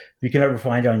if you can ever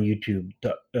find it on YouTube,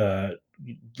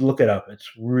 look it up. It's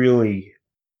really,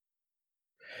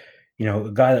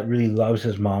 a guy that really loves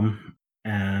his mom,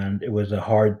 and it was a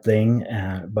hard thing,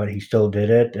 but he still did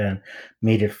it and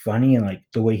made it funny, and like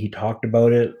the way he talked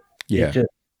about it. Yeah,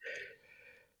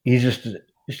 he's just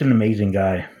an amazing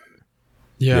guy.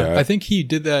 Yeah, I think he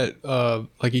did that.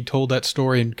 Like he told that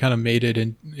story and kind of made it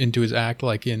into his act,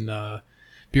 like in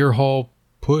Beer Hall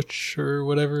Putsch or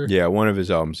whatever. Yeah, one of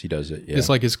his albums he does it. Yeah. It's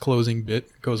like his closing bit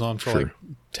goes on for like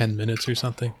 10 minutes or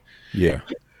something. Yeah.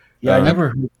 Yeah, I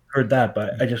never heard that,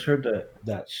 but I just heard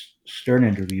that Stern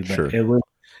interview. But it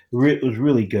was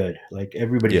really good. Like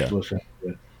everybody should listen to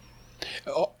it.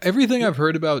 Everything I've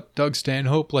heard about Doug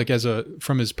Stanhope, like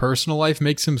from his personal life,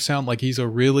 makes him sound like he's a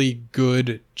really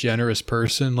good, generous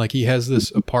person. Like he has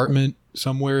this apartment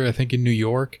somewhere, I think in New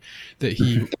York, that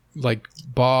he like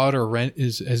bought or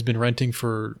has been renting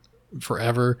for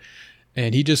forever.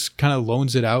 and he just kind of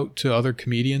loans it out to other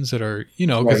comedians that are, you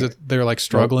know, because they're like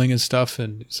struggling and stuff.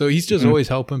 And so he's just always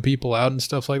helping people out and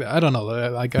stuff like that. I don't know.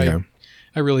 Like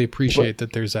I really appreciate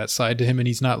that there's that side to him, and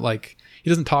he's not like, he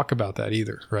doesn't talk about that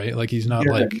either, right? Like he's not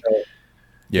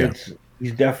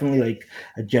he's definitely like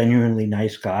a genuinely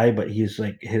nice guy, but he's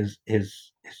like his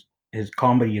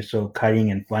comedy is so cutting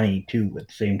and funny too at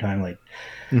the same time, like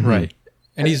right.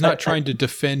 And he's not trying to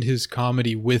defend his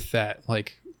comedy with that,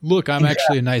 like, look, I'm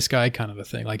actually a nice guy kind of a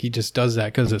thing. Like he just does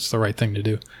that because it's the right thing to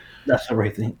do. That's the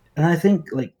right thing. And I think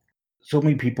like so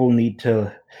many people need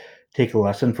to take a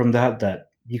lesson from that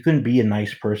you can be a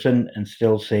nice person and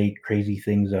still say crazy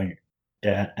things on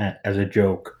as a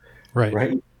joke.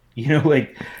 Right. You know,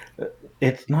 like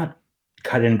it's not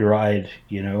cut and dried,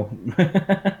 you know.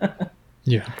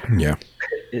 Yeah.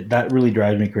 That really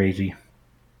drives me crazy.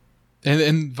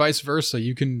 And vice versa.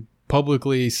 You can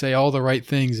publicly say all the right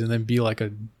things and then be like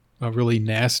a really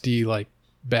nasty, like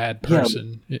bad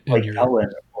person. Like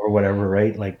Ellen or whatever,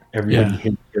 right? Like everybody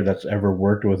hates her that's ever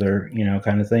worked with her, you know,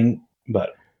 kind of thing.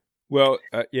 But well,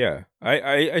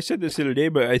 I said this the other day,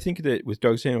 but I think that with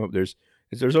Doug Stanhope,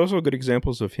 there's also good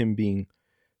examples of him being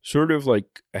sort of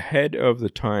like ahead of the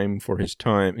time for his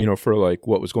time, you know, for like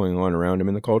what was going on around him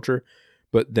in the culture,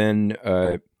 but then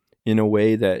in a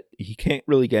way that he can't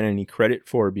really get any credit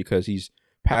for because he's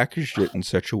packaged it in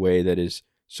such a way that is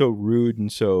so rude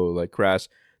and so like crass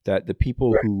that the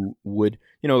people who would,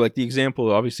 you know, like the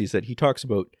example obviously is that he talks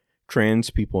about trans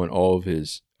people in all of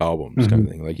his albums, kind of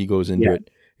thing. Like he goes into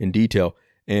it in detail,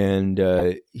 and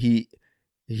he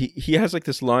has like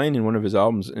this line in one of his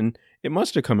albums, and it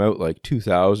must have come out like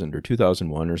 2000 or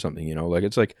 2001 or something, you know, like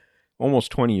it's like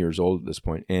almost 20 years old at this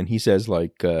point. And he says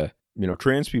like, you know,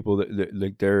 trans people,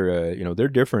 they're you know, they're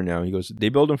different now. He goes, they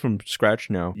build them from scratch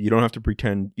now. You don't have to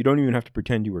pretend. You don't even have to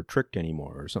pretend you were tricked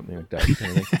anymore, or something like that.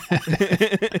 Kind of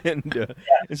thing.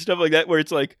 And stuff like that, where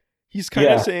it's like he's kind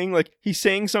of saying like he's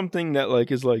saying something that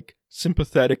like is like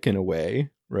sympathetic in a way,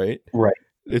 right? Right.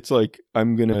 It's like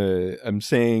I'm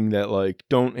saying that like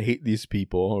don't hate these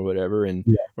people or whatever,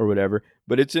 and or whatever.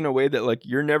 But it's in a way that like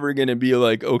you're never gonna be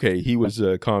like, okay, he was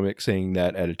a comic saying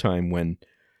that at a time when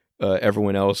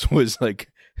everyone else was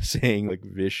like saying like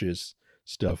vicious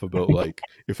stuff about like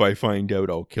if I find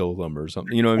out I'll kill them or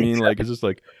something, you know what I mean? Like it's just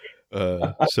like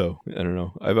so I don't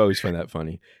know, I've always found that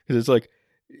funny because it's like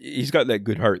he's got that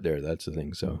good heart there, that's the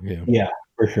thing. So yeah,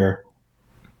 for sure.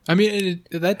 I mean,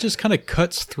 that just kind of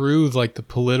cuts through like the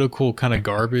political kind of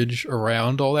garbage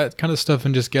around all that kind of stuff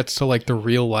and just gets to like the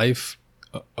real life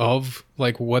of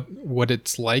like what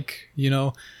it's like, you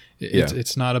know.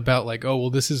 It's not about like, oh,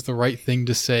 well, this is the right thing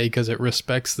to say because it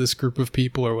respects this group of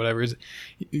people or whatever.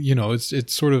 You know,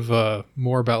 it's sort of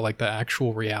more about like the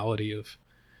actual reality of.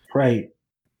 Right.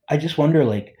 I just wonder,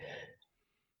 like,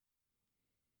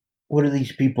 what do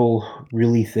these people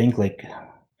really think? Like,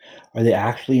 are they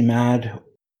actually mad?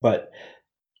 But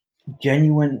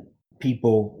genuine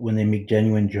people, when they make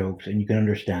genuine jokes, and you can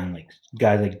understand, like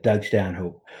guys like Doug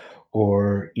Stanhope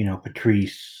or, you know,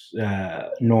 Patrice,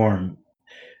 Norm,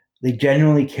 they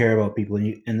genuinely care about people,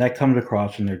 and that comes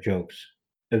across in their jokes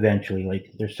eventually.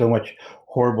 Like there's so much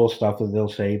horrible stuff that they'll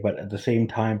say, but at the same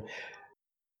time,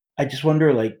 I just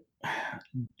wonder, like,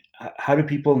 how do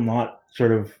people not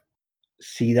sort of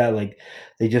see that? Like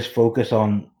they just focus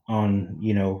on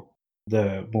you know,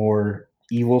 the more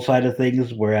evil side of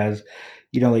things, whereas,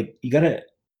 you know, like you gotta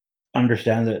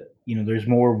understand that, you know, there's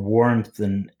more warmth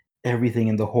and everything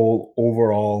in the whole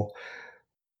overall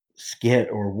skit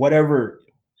or whatever.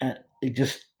 It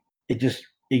just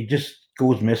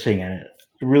goes missing, and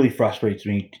it really frustrates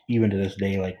me even to this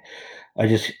day. Like I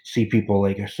just see people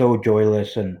like are so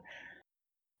joyless and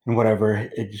whatever.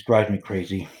 It just drives me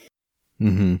crazy.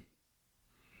 Mm-hmm.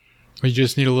 We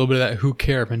just need a little bit of that who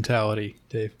care mentality,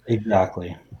 Dave.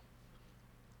 Exactly.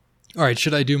 All right,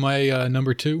 should I do my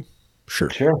number 2? Sure.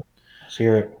 Let's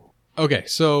hear it. Okay,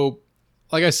 so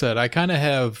like I said, I kind of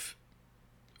have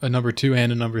a number 2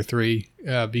 and a number 3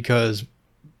 because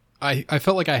I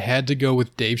felt like I had to go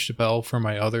with Dave Chappelle for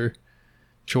my other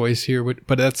choice here,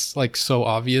 but that's like so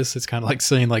obvious. It's kind of like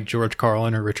saying like George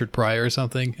Carlin or Richard Pryor or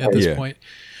something at this point.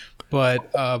 But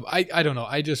I don't know.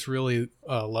 I just really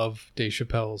love Dave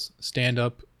Chappelle's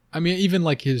stand-up. I mean, even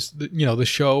like his, you know, the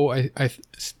show, I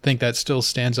think that still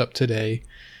stands up today.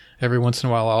 Every once in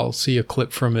a while I'll see a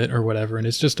clip from it or whatever, and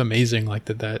it's just amazing like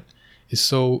that is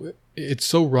so, it's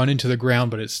so run into the ground,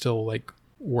 but it still like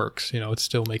works, you know, it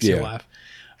still makes you laugh.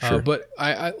 Sure. But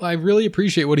I really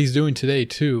appreciate what he's doing today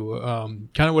too.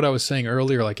 Kind of what I was saying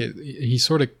earlier, like he's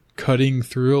sort of cutting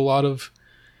through a lot of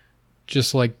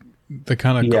just like the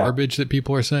kind of garbage that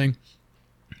people are saying.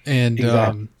 And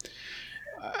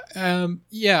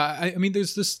Yeah, I mean,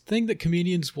 there's this thing that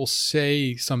comedians will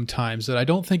say sometimes that I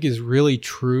don't think is really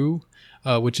true,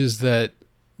 which is that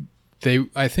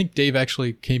I think Dave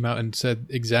actually came out and said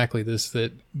exactly this,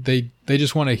 that they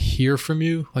just want to hear from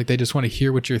you. Like they just want to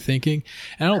hear what you're thinking.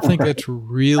 And I don't think that's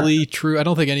really true. I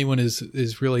don't think anyone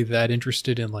is really that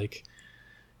interested in like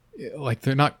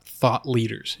they're not thought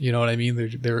leaders. You know what I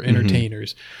mean? They're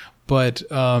entertainers. But,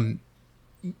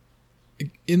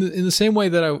 in the same way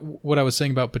that what I was saying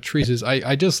about Patrice is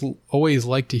I just always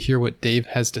like to hear what Dave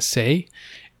has to say.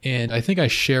 And I think I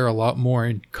share a lot more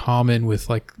in common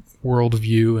with like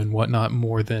worldview and whatnot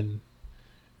more than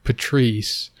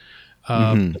Patrice.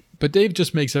 But Dave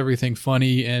just makes everything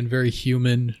funny and very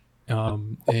human.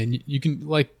 And you can,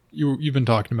 like you've been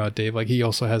talking about Dave, like he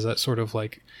also has that sort of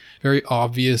like very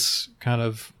obvious kind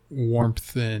of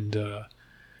warmth and,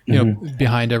 you know,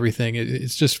 behind everything.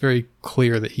 It's just very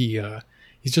clear that he's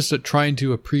just trying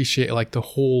to appreciate like the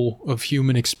whole of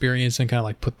human experience and kind of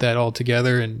like put that all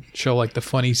together and show like the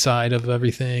funny side of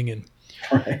everything. And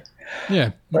Right.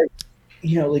 yeah, Like,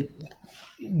 you know, like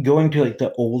going to like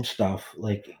the old stuff,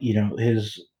 like, you know,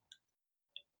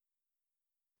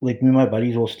 like me and my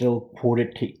buddies will still quote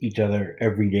it to each other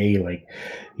every day. Like,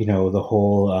 you know, the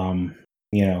whole,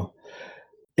 you know,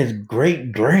 it's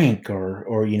great drink or,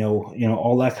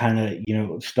 all that kind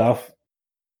of, stuff.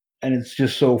 And it's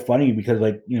just so funny because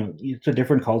like, it's a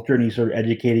different culture and he's sort of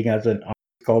educating us on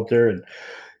culture and,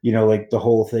 like the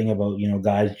whole thing about,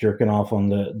 guys jerking off on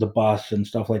the bus and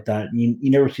stuff like that. And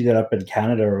you never see that up in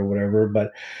Canada or whatever,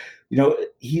 but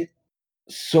he's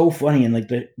so funny and like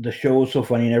the show is so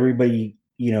funny and everybody,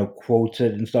 quotes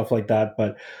it and stuff like that.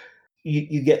 But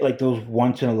you get like those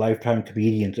once in a lifetime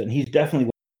comedians and he's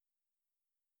definitely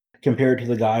compared to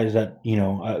the guys that,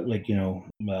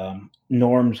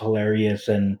 Norm's hilarious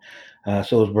and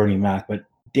so is Bernie Mac, but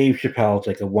Dave Chappelle's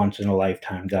like a once in a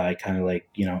lifetime guy, kind of like,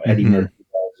 Eddie Murphy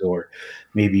does, or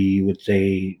maybe you would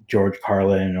say George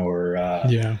Carlin or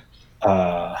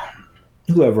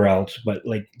whoever else, but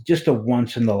like just a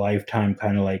once in the lifetime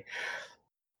kind of like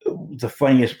the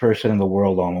funniest person in the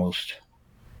world almost.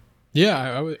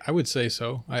 Yeah, I would say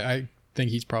so. I think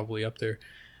he's probably up there.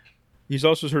 He's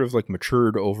also sort of like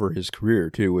matured over his career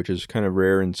too, which is kind of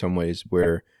rare in some ways.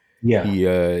 Where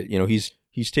he,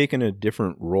 he's taken a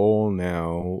different role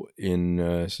now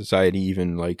in society,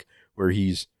 even like where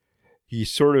he's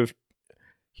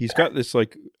got this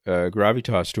like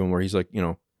gravitas to him, where he's like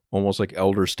almost like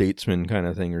elder statesman kind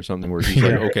of thing or something, where he's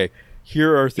like, okay,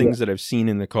 here are things that I've seen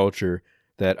in the culture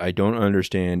that I don't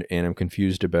understand and I'm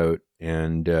confused about,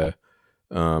 and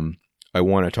I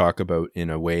want to talk about in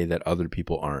a way that other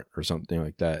people aren't, or something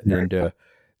like that. Right. And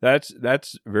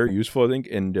that's very useful, I think.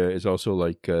 And it's also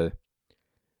like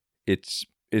it's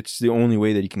the only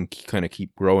way that he can kind of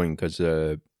keep growing, because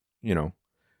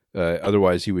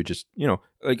otherwise he would just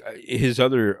like his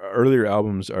other earlier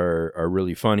albums are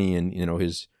really funny, and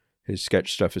his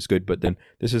sketch stuff is good, but then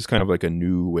this is kind of like a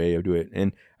new way of doing it.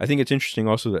 And I think it's interesting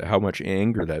also that how much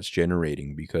anger that's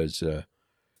generating, because a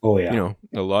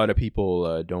lot of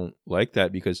people don't like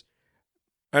that because,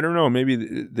 I don't know, maybe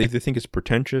they think it's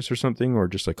pretentious or something, or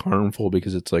just like harmful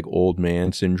because it's like old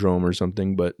man syndrome or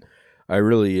something. But I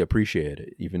really appreciate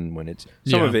it, even when it's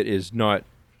some of it is not,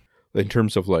 in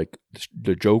terms of like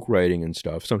the joke writing and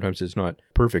stuff. Sometimes it's not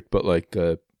perfect, but like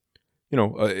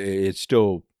it's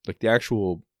still like the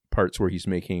actual parts where he's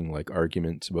making like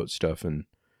arguments about stuff, and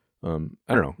I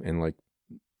don't know, and like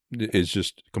is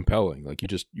just compelling. Like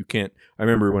you can't. I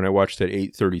remember when I watched that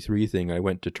 8:33 thing, I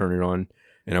went to turn it on,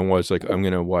 and I was like, I'm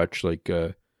gonna watch like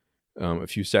a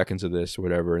few seconds of this or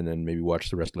whatever, and then maybe watch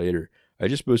the rest later. I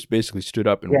just basically stood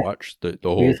up and watched the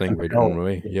whole thing right on the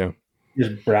way. Yeah,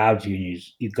 just grabs you, and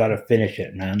you've got to finish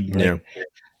it, man. Like,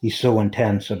 he's so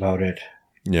intense about it.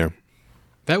 Yeah,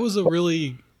 that was a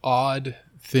really odd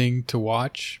thing to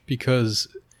watch because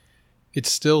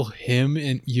it's still him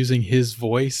and using his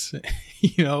voice,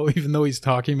 even though he's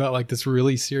talking about like this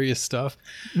really serious stuff.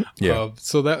 Yeah.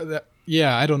 So that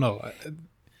I don't know.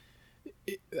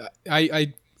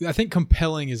 I think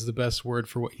compelling is the best word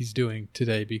for what he's doing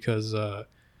today, because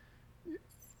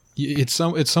it's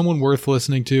someone worth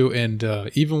listening to, and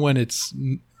even when it's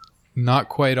not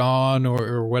quite on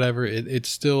or whatever, it's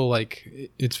still like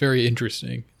it's very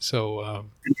interesting. So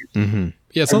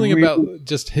something about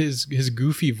just his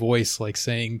goofy voice, like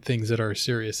saying things that are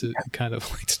serious, it kind of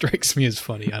like strikes me as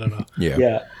funny. I don't know.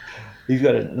 Yeah, he's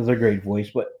got another great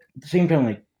voice, but at the same time,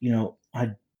 like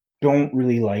I don't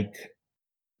really like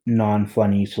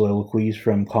non-funny soliloquies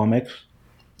from comics.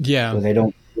 Yeah, because I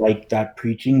don't like that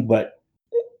preaching. But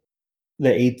the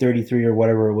 8:33 or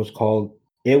whatever it was called,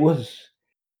 it was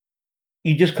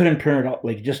you just couldn't turn it off.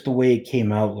 Like just the way it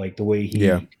came out, like the way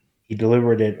Yeah. he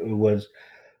delivered it, it was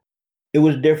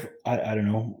different. I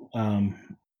don't know.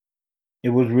 It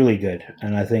was really good,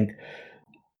 and I think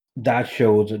that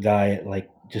shows a guy like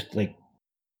just like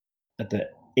at the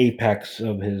apex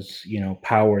of his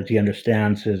powers. He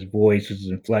understands his voice, his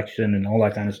inflection, and all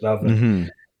that kind of stuff. And Mm-hmm.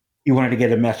 he wanted to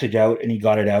get a message out, and he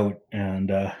got it out.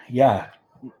 And yeah,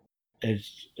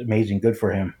 it's amazing. Good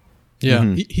for him. Yeah,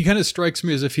 Mhm. he kind of strikes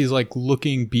me as if he's like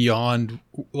looking beyond,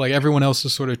 like everyone else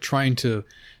is sort of trying to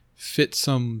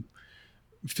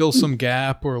fill some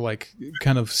gap or like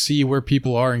kind of see where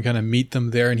people are and kind of meet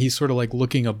them there. And he's sort of like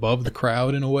looking above the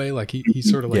crowd in a way, like he's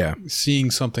sort of like Yeah.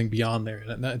 seeing something beyond there.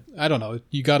 And I don't know,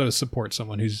 you got to support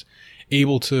someone who's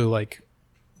able to like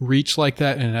reach like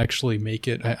that and actually make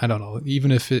it. I don't know,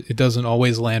 even if it doesn't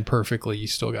always land perfectly, you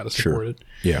still got to support it.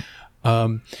 Yeah.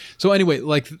 So anyway,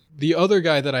 like the other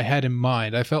guy that I had in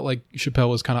mind, I felt like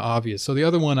Chappelle was kind of obvious. So the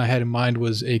other one I had in mind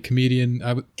was a comedian.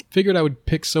 Figured I would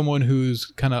pick someone who's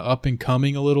kind of up and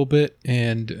coming a little bit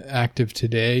and active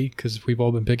today, because we've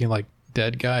all been picking like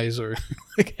dead guys or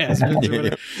like has-beens or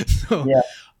whatever. So, Yeah.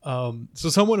 So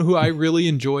someone who I really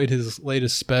enjoyed his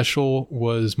latest special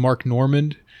was Mark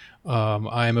Normand.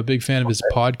 I am a big fan of his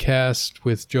podcast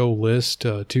with Joe List,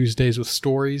 Tuesdays with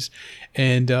Stories.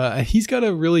 And he's got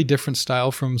a really different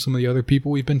style from some of the other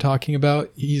people we've been talking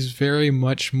about. He's very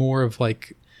much more of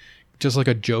like, just like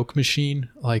a joke machine.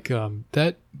 Like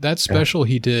that special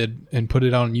he did and put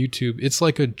it out on YouTube, it's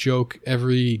like a joke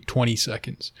every 20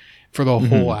 seconds for the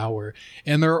whole hour.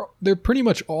 And they're pretty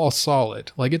much all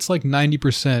solid. Like it's like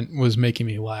 90% was making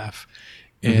me laugh.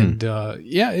 And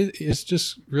it's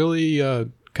just really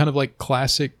kind of like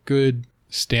classic good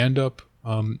stand-up.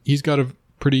 He's got a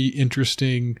pretty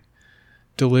interesting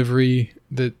delivery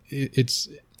that it's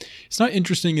not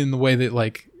interesting in the way that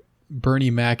like Bernie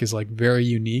Mac is like very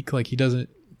unique. Like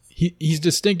he's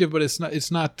distinctive, but it's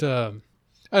not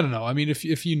I don't know. I mean,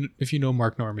 if you know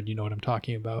Mark Normand, you know what I'm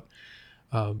talking about.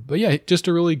 But yeah, just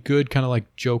a really good kind of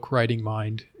like joke writing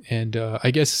mind. And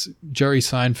I guess Jerry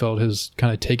Seinfeld has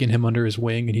kind of taken him under his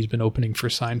wing, and he's been opening for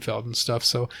Seinfeld and stuff.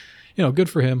 So, good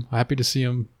for him. Happy to see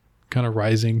him kind of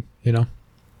rising,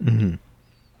 Mm-hmm.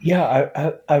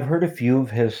 Yeah, I've heard a few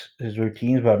of his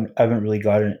routines, but I haven't really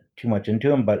gotten too much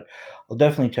into him. But I'll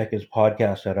definitely check his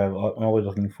podcast out. I'm always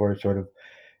looking for sort of,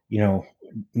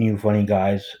 new funny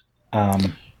guys.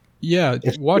 Yeah,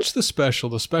 It's watch the special.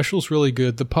 The special's really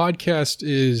good. The podcast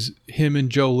is him and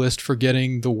Joe List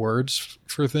forgetting the words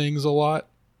for things a lot.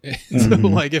 So,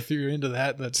 like, if you're into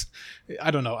that,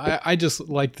 I don't know. I just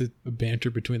like the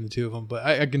banter between the two of them, but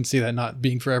I can see that not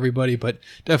being for everybody, but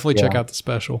definitely check out the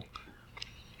special.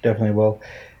 Definitely will.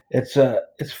 It's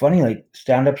funny, like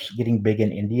stand-ups getting big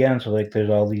in India, and so like there's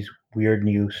all these weird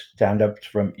new stand-ups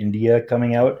from India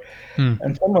coming out,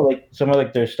 and some of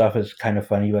like their stuff is kind of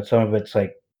funny, but some of it's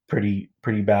like pretty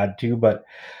bad too. But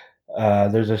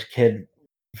there's this kid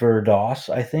Verdos,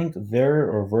 I think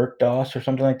or Verdos or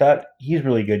something like that. He's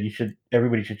really good.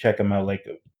 Everybody should check him out. Like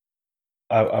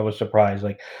I was surprised.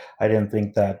 Like I didn't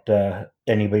think that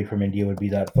anybody from India would be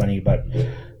that funny, but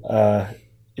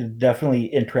it's definitely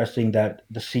interesting that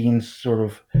the scene's sort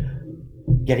of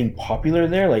getting popular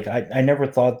there. Like I never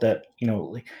thought that,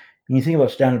 like when you think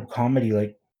about stand-up comedy,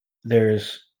 like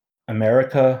there's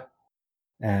America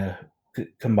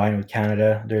combined with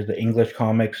Canada. There's the English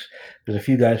comics. There's a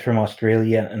few guys from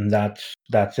Australia, and that's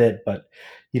it. But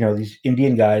these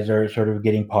Indian guys are sort of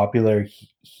getting popular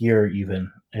here.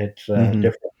 Even it's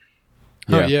different.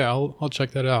 Oh yeah, I'll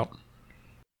check that out.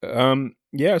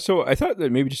 Yeah, so I thought that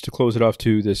maybe just to close it off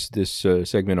to this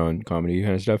segment on comedy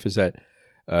kind of stuff is that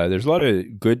there's a lot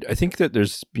of good. I think that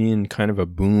there's been kind of a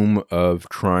boom of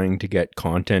trying to get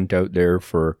content out there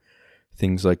for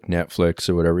things like Netflix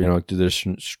or whatever. Like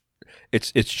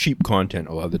it's cheap content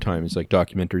a lot of the time. It's like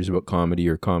documentaries about comedy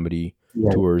or comedy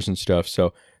tours and stuff.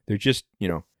 So they're just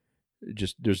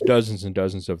there's dozens and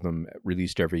dozens of them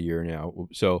released every year now.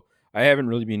 So I haven't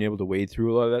really been able to wade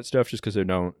through a lot of that stuff just because I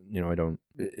don't,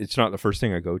 it's not the first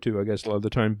thing I go to, I guess, a lot of the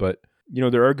time. But,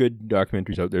 there are good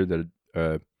documentaries out there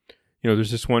that,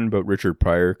 there's this one about Richard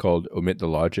Pryor called Omit the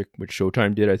Logic, which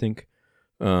Showtime did, I think.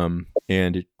 And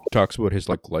it talks about his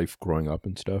life growing up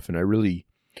and stuff. And I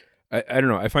don't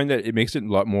know, I find that it makes it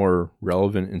a lot more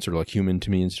relevant and sort of like human to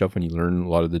me and stuff when you learn a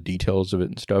lot of the details of it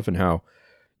and stuff and how,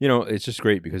 it's just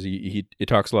great because it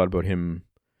talks a lot about him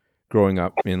growing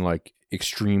up in like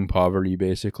extreme poverty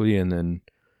basically, and then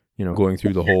going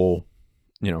through the whole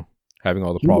having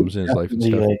all the problems in his life and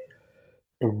stuff. Like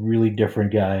a really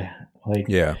different guy.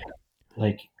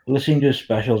 Like listening to his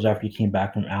specials after he came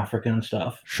back from Africa and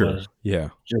stuff was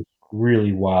just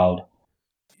really wild.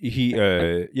 he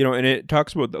and it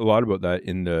talks about a lot about that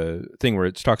in the thing where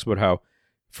it talks about how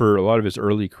for a lot of his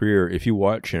early career, if you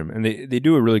watch him, and they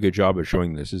do a really good job of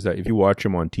showing this, is that if you watch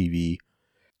him on TV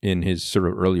in his sort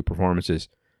of early performances,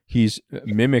 he's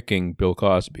mimicking Bill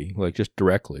Cosby, like just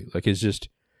directly. Like it's just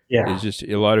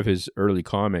a lot of his early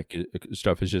comic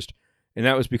stuff is just, and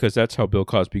that was because that's how Bill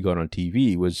Cosby got on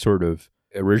TV, was sort of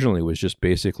originally was just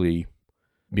basically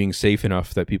being safe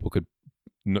enough that people could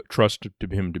trust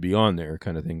him to be on there,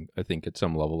 kind of thing. I think at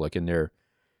some level, like in their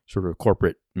sort of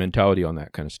corporate mentality on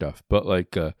that kind of stuff, but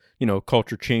like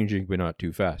culture changing but not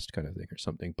too fast kind of thing or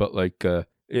something. But like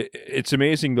it's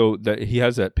amazing though that he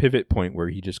has that pivot point where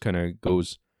he just kind of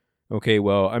goes, okay,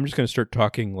 well, I'm just going to start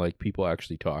talking like people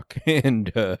actually talk.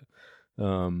 And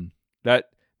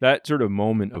that sort of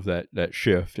moment of that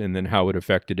shift, and then how it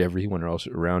affected everyone else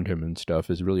around him and stuff,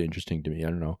 is really interesting to me. I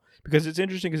don't know, because it's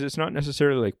interesting because it's not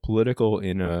necessarily like political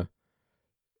in a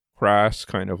crass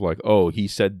kind of like, oh, he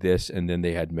said this and then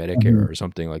they had Medicare or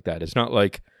something like that. It's not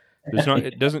like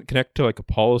it doesn't connect to like a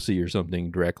policy or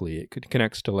something directly. It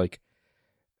connects to like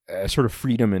a sort of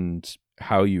freedom in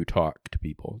how you talk to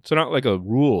people. It's not like a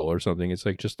rule or something. It's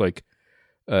like just like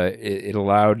it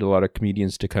allowed a lot of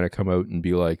comedians to kind of come out and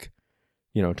be like,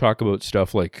 talk about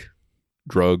stuff like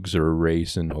drugs or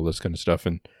race and all this kind of stuff.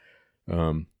 And I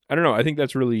don't know. I think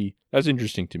that's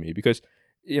interesting to me because,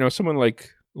 someone like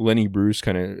Lenny Bruce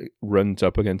kind of runs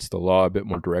up against the law a bit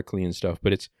more directly and stuff,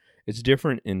 but it's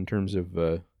different in terms of,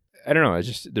 I don't know.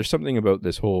 There's something about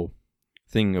this whole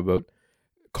thing about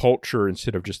culture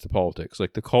instead of just the politics.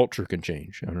 Like the culture can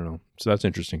change. I don't know. So that's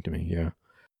interesting to me. Yeah.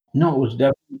 No, it was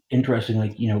definitely interesting.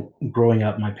 Like, growing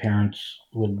up, my parents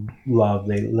they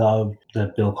loved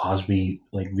the Bill Cosby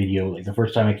like video. Like the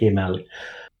first time it came out,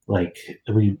 like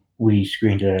we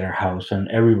screened it at our house and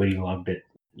everybody loved it.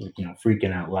 Like,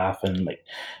 freaking out, laughing, like,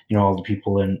 all the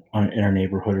people in our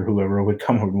neighborhood or whoever would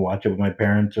come over and watch it with my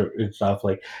parents and stuff.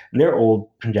 Like, and they're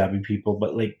old Punjabi people,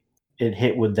 but like it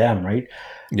hit with them, right?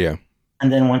 Yeah.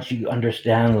 And then once you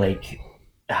understand like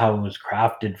how it was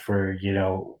crafted for,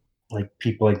 like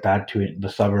people like that to the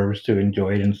suburbs to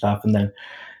enjoy it and stuff, and then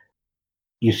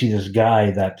you see this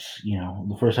guy that's,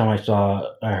 the first time I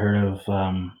heard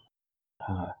of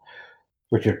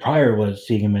Richard Pryor was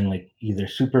seeing him in like either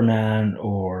Superman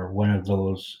or one of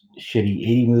those shitty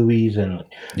 80 movies and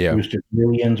like Rooster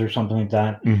Millions or something like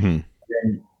that. Mm-hmm.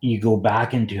 Then you go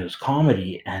back into his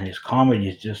comedy, and his comedy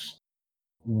is just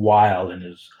wild, and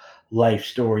his life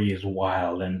story is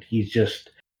wild, and he's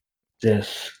just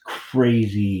this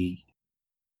crazy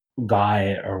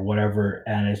guy or whatever.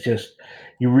 And it's just,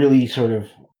 you really sort of,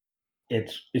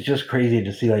 it's just crazy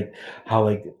to see like how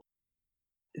like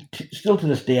still to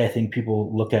this day, I think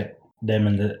people look at them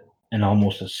in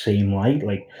almost the same light,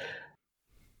 like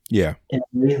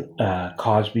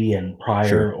Cosby and Pryor,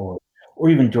 sure. or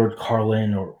even George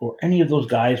Carlin or any of those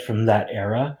guys from that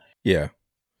era. Yeah,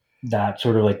 that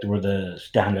sort of like were the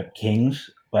stand-up kings.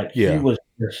 But he was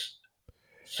just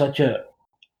such a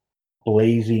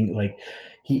blazing, like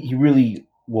he really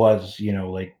was,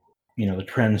 like the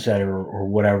trendsetter or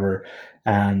whatever,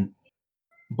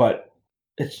 but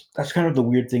that's kind of the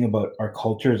weird thing about our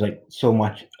culture is like so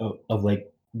much of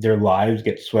like their lives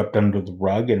get swept under the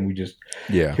rug, and we just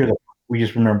we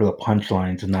just remember the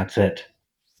punchlines and that's it.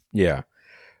 Yeah.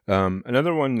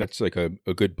 Another one that's like a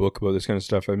good book about this kind of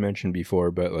stuff I mentioned before,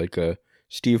 but like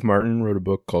Steve Martin wrote a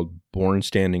book called Born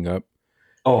Standing Up.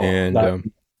 Oh, and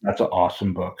that's an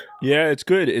awesome book. Yeah, it's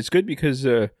good. It's good because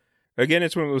again,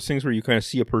 it's one of those things where you kind of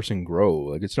see a person grow.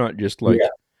 Like it's not just like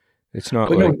it's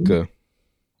not like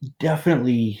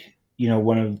definitely,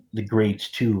 one of the greats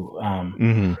too.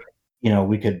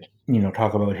 We could,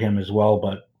 talk about him as well,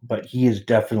 but he is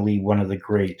definitely one of the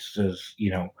greats as,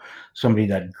 somebody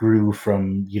that grew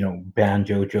from,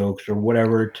 banjo jokes or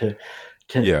whatever to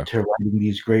writing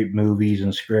these great movies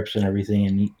and scripts and everything.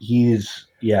 And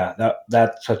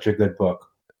that's such a good book.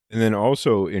 And then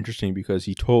also interesting because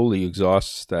he totally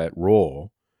exhausts that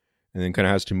role and then kind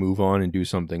of has to move on and do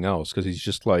something else. Cause he's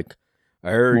just like,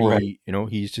 I already,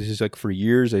 he's like, for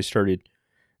years I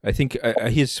think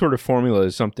his sort of formula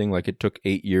is something like it took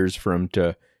 8 years for him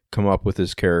to come up with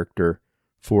his character,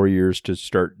 4 years to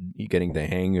start getting the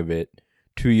hang of it,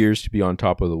 2 years to be on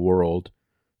top of the world,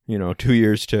 2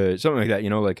 years to something like that,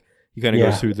 like he kind of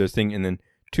goes through the thing, and then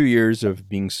 2 years of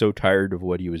being so tired of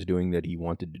what he was doing that he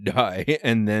wanted to die.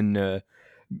 And then,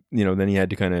 then he had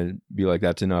to kind of be like,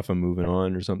 that's enough, I'm moving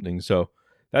on or something. So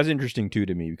that's interesting too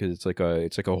to me because it's like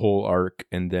a whole arc.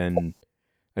 And then,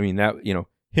 I mean that,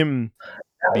 him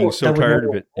being so tired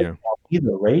of it. Yeah.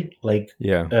 Either, right? Like,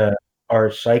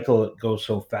 our cycle goes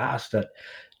so fast that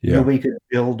nobody could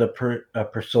build a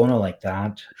persona like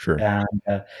that Sure.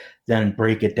 and then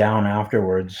break it down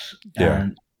afterwards. Yeah.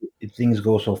 And things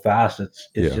go so fast. It's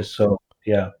just so,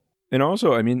 yeah. And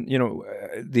also, I mean,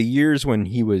 the years when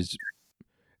he was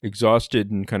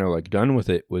exhausted and kind of like done with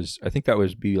it was, I think that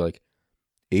was be like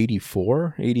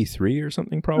 84, 83 or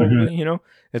something probably,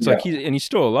 it's like he's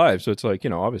still alive. So it's like,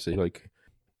 obviously like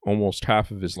almost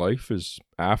half of his life is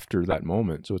after that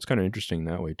moment. So it's kind of interesting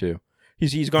that way too.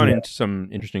 He's gone into some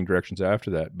interesting directions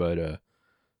after that, but,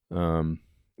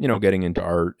 getting into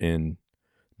art and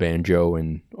banjo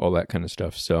and all that kind of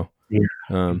stuff. So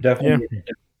definitely an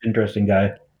interesting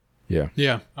guy. Yeah.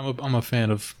 Yeah. I'm a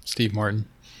fan of Steve Martin.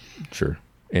 Sure.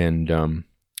 And,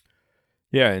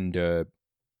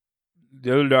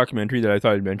 the other documentary that I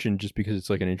thought I'd mention, just because it's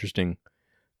like an interesting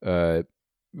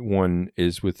one,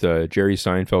 is with Jerry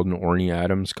Seinfeld and Orny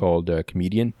Adams, called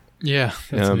Comedian. Yeah,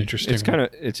 that's an interesting.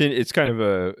 It's kind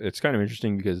of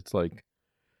interesting because it's like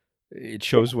it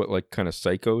shows what like kind of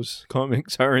psychos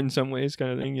comics are in some ways,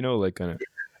 kind of thing. Like kind of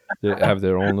they have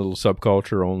their own little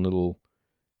subculture, own little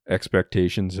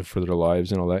expectations for their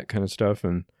lives and all that kind of stuff.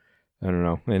 And I don't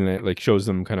know, and it like shows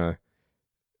them kind of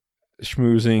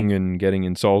schmoozing and getting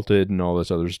insulted and all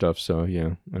this other stuff. So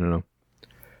yeah, I don't know.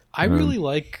 I really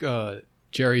like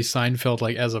Jerry Seinfeld,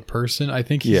 like as a person. I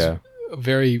think he's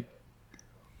very,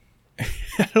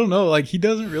 I don't know, like he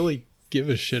doesn't really give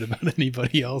a shit about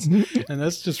anybody else, and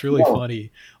that's just really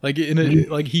funny. Like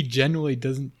like he genuinely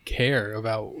doesn't care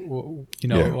about well,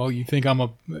 you think I'm a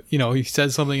he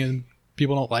says something and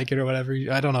people don't like it or whatever.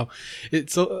 I don't know.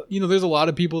 It's there's a lot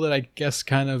of people that I guess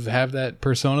kind of have that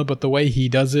persona, but the way he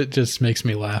does it just makes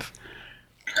me laugh.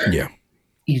 Yeah.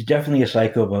 He's definitely a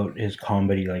psycho about his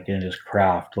comedy, like in his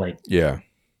craft. Like, I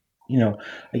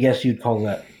guess you'd call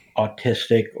that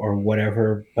autistic or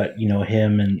whatever, but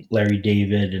him and Larry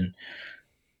David and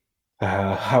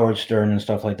Howard Stern and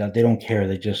stuff like that, they don't care.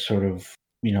 They just sort of,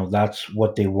 that's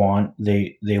what they want.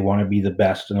 They want to be the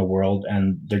best in the world,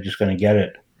 and they're just going to get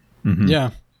it. Mm-hmm.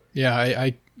 Yeah.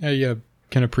 I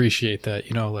can appreciate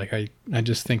that. Like I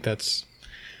just think that's,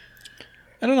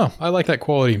 I don't know. I like that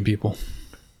quality in people.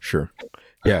 Sure.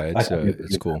 Yeah,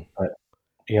 it's cool.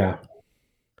 Yeah.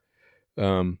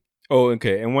 Oh,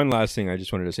 okay. And one last thing I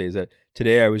just wanted to say is that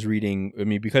today I was reading. I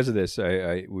mean, because of this,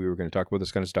 we were going to talk about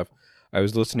this kind of stuff. I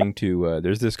was listening to.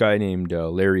 There's this guy named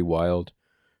Larry Wilde,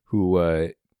 who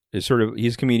is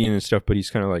he's a comedian and stuff, but he's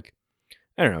kind of like,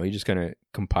 I don't know. He just kind of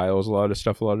compiles a lot of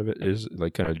stuff. A lot of it is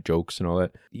like kind of jokes and all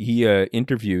that. He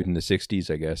interviewed in the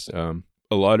 '60s, I guess,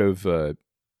 a lot of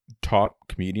top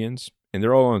comedians. And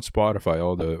they're all on Spotify,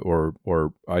 all the or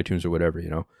iTunes or whatever,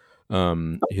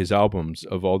 his albums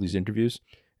of all these interviews,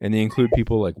 and they include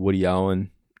people like Woody Allen,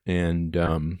 and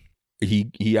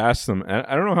he asked them.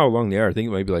 I don't know how long they are. I think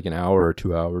it might be like an hour or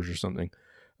 2 hours or something,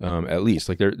 at least.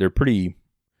 Like they're pretty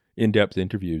in-depth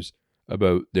interviews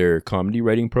about their comedy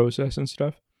writing process and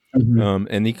stuff. Mm-hmm.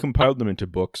 And he compiled them into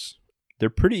books. They're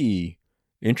pretty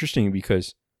interesting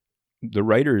because the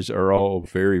writers are all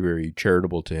very, very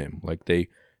charitable to him. Like they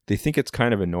think it's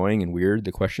kind of annoying and weird,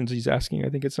 the questions he's asking, I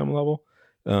think at some level,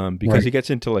 because he gets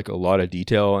into like a lot of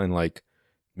detail and like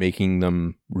making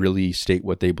them really state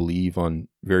what they believe on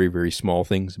very, very small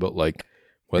things about like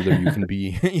whether you can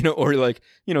be, or like,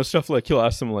 stuff like he'll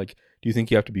ask them like, do you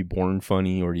think you have to be born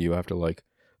funny, or do you have to like,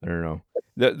 I don't know.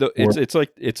 It's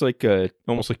like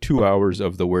almost like 2 hours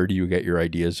of the where do you get your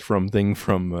ideas from thing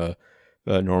from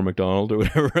Norm Macdonald or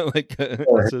whatever. Like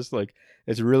it's just like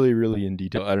it's really, really in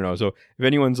detail. I don't know. So if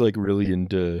anyone's like really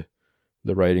into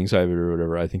the writing side of it or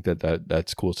whatever, I think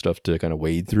that's cool stuff to kind of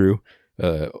wade through,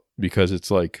 because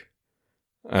it's like,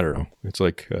 I don't know. It's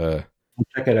like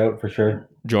check it out for sure.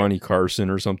 Johnny Carson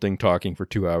or something talking for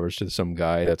 2 hours to some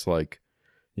guy that's like,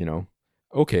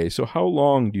 okay, so how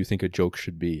long do you think a joke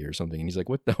should be or something? And he's like,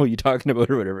 what the hell are you talking about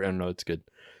or whatever? I don't know. It's good.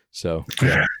 So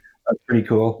that's pretty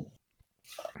cool.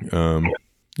 Yeah.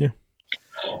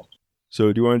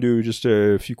 So do you want to do just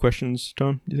a few questions,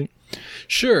 Tom, do you think?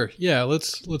 Sure. Yeah,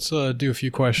 let's do a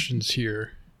few questions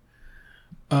here.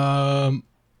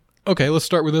 Okay, let's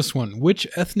start with this one. Which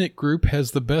ethnic group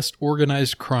has the best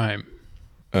organized crime?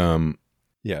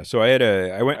 Yeah, so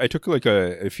I took like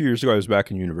a few years ago, I was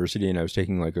back in university and I was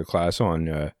taking like a class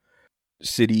on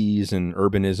cities and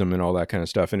urbanism and all that kind of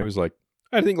stuff. And it was like,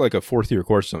 I think like a 4th year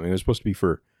course or something. It was supposed to be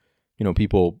for,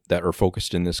 people that are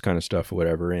focused in this kind of stuff or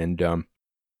whatever. And there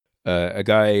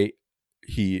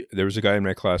was a guy in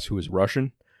my class who was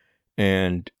Russian,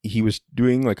 and he was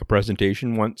doing like a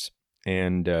presentation once,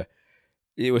 and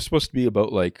it was supposed to be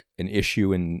about like an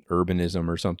issue in urbanism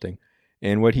or something.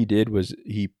 And what he did was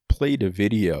he played a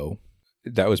video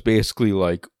that was basically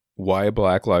like Why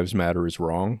Black Lives Matter is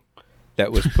Wrong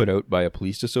that was put out by a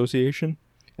police association,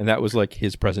 and that was like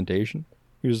his presentation.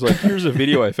 He was like, here's a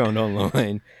video I found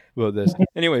online about this.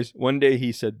 Anyways, one day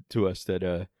he said to us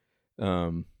that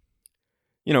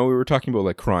we were talking about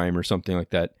like crime or something like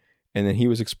that, and then he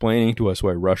was explaining to us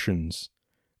why Russians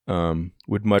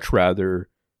would much rather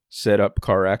set up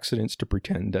car accidents to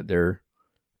pretend that they're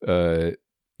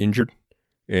injured.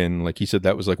 And like he said,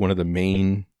 that was like one of the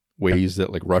main ways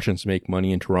that like Russians make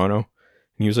money in Toronto.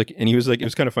 And he was like, it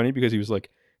was kind of funny because he was like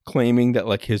claiming that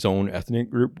like his own ethnic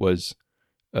group was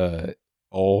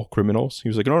all criminals. He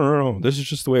was like, no, this is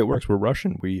just the way it works. We're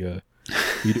Russian. We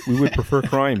would prefer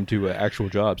crime to actual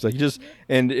jobs. Like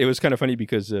and it was kind of funny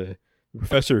because the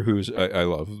professor, who's I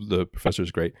love, the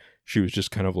professor's great. She was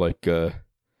just kind of like,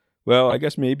 well, I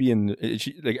guess maybe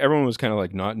like everyone was kind of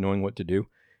like not knowing what to do.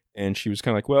 And she was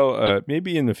kind of like, well,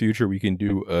 maybe in the future we can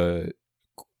do a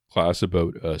class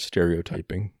about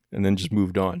stereotyping, and then just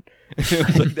moved on. It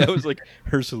was like, that was like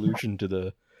her solution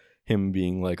to him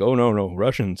being like, oh, no,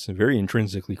 Russians are very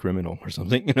intrinsically criminal or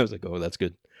something. And I was like, oh, that's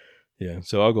good. Yeah,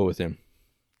 so I'll go with him.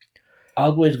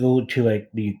 I'll always go to like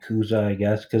the Yakuza, I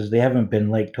guess, because they haven't been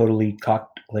like totally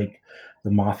cocked like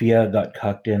the mafia got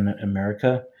cucked in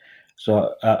America.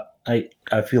 So I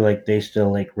feel like they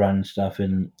still like run stuff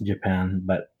in Japan,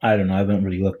 but I don't know. I haven't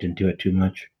really looked into it too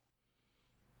much.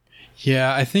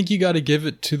 Yeah, I think you got to give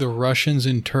it to the Russians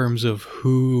in terms of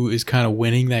who is kind of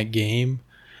winning that game.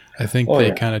 I think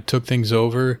they kind of took things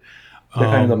over. They're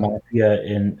kind of the mafia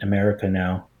in America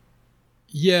now.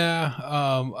 Yeah,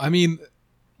 I mean,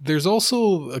 there's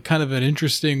also a kind of an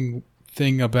interesting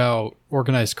thing about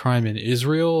organized crime in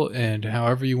Israel, and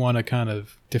however you want to kind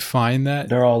of define that.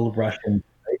 They're all Russian.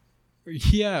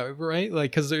 Yeah, right.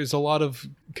 Like, because there's a lot of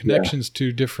connections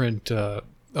to different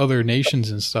other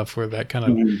nations and stuff where that kind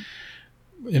of,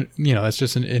 that's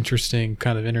just an interesting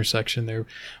kind of intersection there.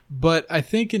 But I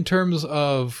think in terms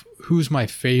of who's my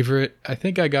favorite, I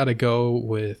think I got to go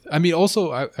with, I mean,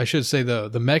 also I should say the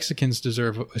Mexicans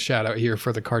deserve a shout out here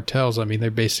for the cartels. I mean, they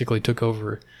basically took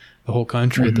over the whole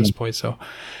country at this point. So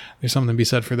there's something to be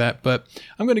said for that. But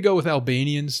I'm going to go with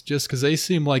Albanians just because they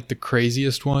seem like the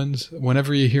craziest ones.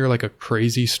 Whenever you hear like a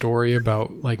crazy story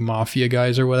about like mafia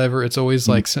guys or whatever, it's always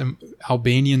like some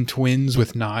Albanian twins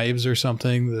with knives or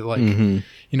something that like,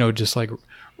 just like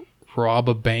rob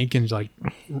a bank and like,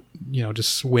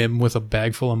 just swim with a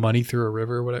bag full of money through a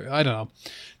river or whatever. I don't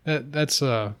know. That's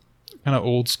kind of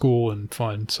old school and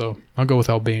fun. So I'll go with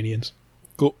Albanians.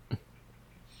 Cool.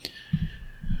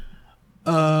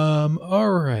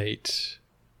 All right.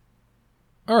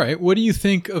 What do you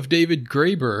think of David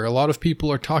Graeber? A lot of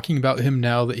people are talking about him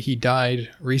now that he died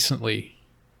recently.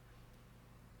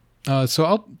 So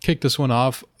I'll kick this one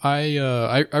off.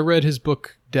 I read his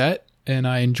book Debt and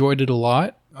I enjoyed it a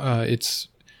lot. It's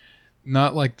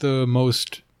not like the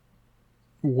most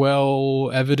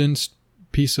well evidenced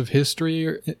piece of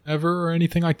history ever or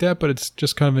anything like that, but it's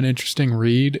just kind of an interesting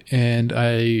read, and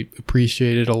I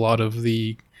appreciated a lot of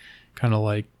the kind of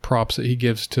like props that he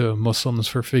gives to Muslims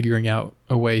for figuring out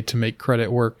a way to make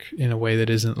credit work in a way that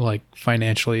isn't like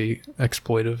financially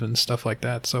exploitive and stuff like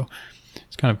that. So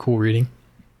it's kind of cool reading.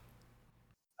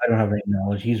 I don't have any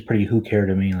knowledge. He's pretty who care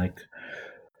to me. Like,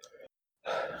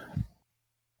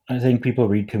 I think people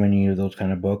read too many of those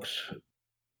kind of books.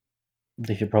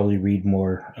 They should probably read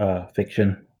more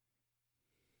fiction.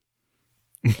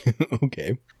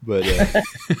 Okay, but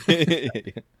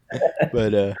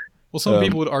well, some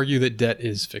people would argue that Debt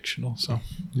is fictional. So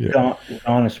yeah.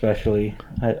 Don especially,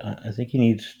 I think he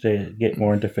needs to get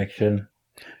more into fiction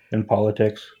and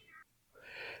politics.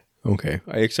 Okay,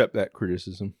 I accept that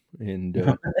criticism, and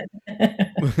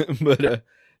but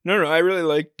no, I really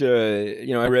liked.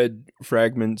 I read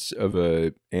fragments of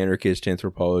Anarchist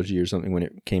Anthropology or something when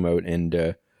it came out, and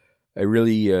I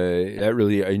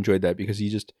enjoyed that because he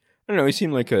just, I don't know, he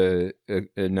seemed like a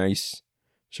nice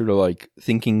sort of like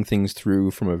thinking things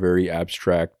through from a very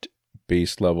abstract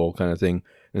base level kind of thing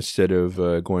instead of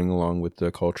going along with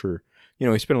the culture.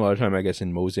 He spent a lot of time, I guess,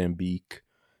 in Mozambique,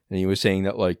 and he was saying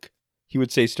that like he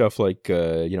would say stuff like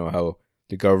how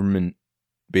the government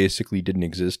basically didn't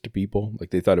exist to people.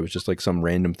 Like they thought it was just like some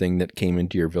random thing that came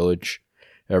into your village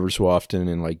ever so often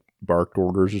and like barked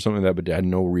orders or something like that, but had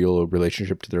no real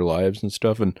relationship to their lives and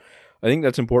stuff. And I think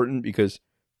that's important because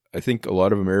I think a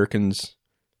lot of Americans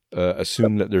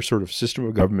assume that their sort of system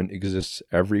of government exists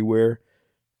everywhere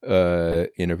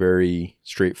in a very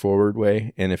straightforward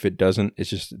way. And if it doesn't, it's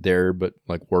just there, but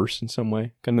like worse in some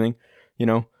way kind of thing,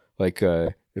 like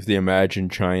if they imagine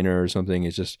China or something,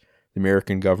 it's just the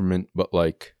American government, but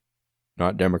like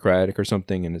not democratic or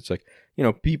something. And it's like,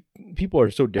 people are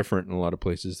so different in a lot of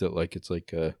places that like, it's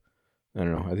like, I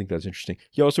don't know. I think that's interesting.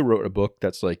 He also wrote a book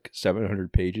that's like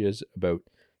 700 pages about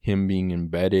him being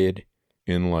embedded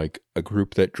in like a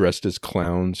group that dressed as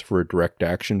clowns for a direct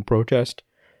action protest.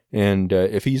 And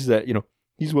if he's that,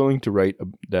 he's willing to write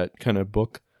that kind of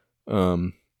book,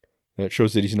 that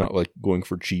shows that he's not like going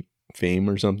for cheap fame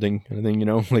or something kind of thing,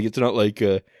 like it's not like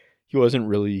he wasn't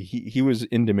really, he was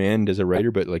in demand as a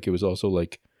writer, but like it was also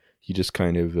like he just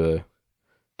kind of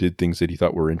did things that he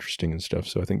thought were interesting and stuff.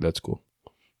 So I think that's cool.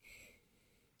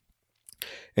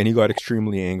 And he got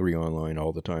extremely angry online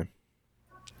all the time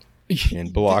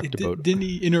and blocked about. Didn't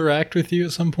he interact with you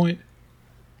at some point?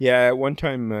 Yeah, at one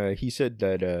time he said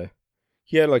that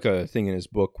he had like a thing in his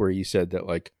book where he said that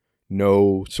like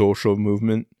no social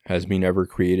movement has been ever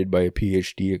created by a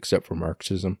PhD except for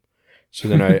Marxism. So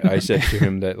then I said to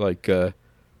him that like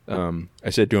I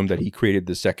said to him that he created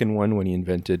the second one when he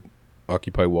invented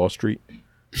Occupy Wall Street,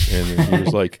 and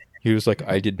he was like,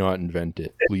 I did not invent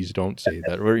it. Please don't say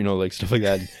that, or like stuff like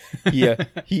that.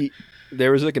 He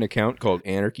there was like an account called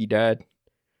Anarchy Dad,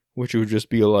 which would just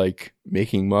be like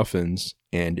making muffins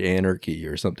and anarchy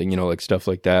or something, like stuff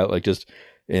like that, like just,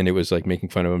 and it was like making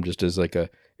fun of him just as like it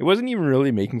wasn't even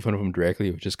really making fun of him directly.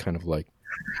 It was just kind of like,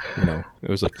 it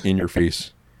was like in your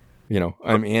face,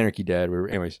 I'm Anarchy Dad.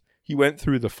 Anyways, he went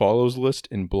through the follows list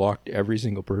and blocked every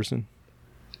single person.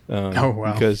 Oh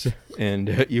wow! And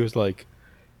he was like,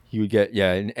 he would get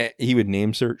and he would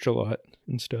name search a lot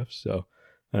and stuff. So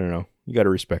I don't know. You got to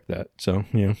respect that. So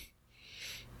yeah.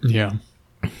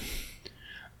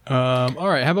 All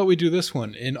right. How about we do this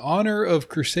one in honor of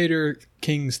Crusader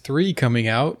Kings 3 coming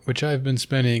out, which I've been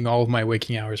spending all of my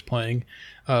waking hours playing.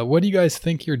 What do you guys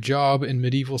think your job in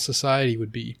medieval society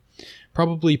would be?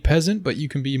 Probably peasant, but you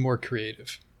can be more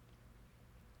creative.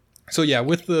 So yeah,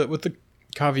 with the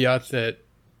caveat that,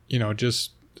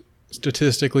 just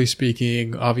statistically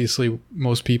speaking, obviously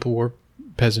most people were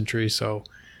peasantry. So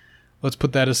let's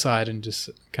put that aside and just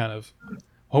kind of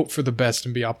hope for the best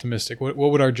and be optimistic. What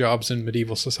would our jobs in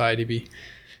medieval society be?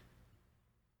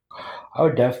 I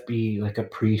would definitely be like a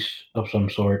priest of some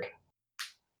sort.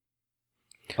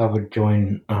 I would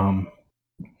join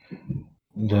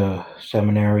the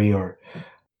seminary, or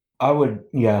I would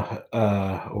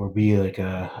or be like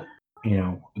a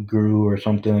guru or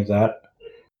something like that.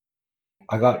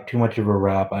 I got too much of a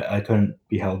rap. I couldn't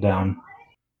be held down.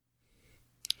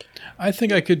 I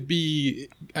think I could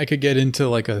get into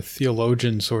like a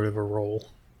theologian sort of a role,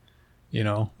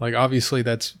 like obviously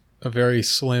that's a very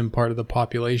slim part of the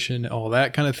population, all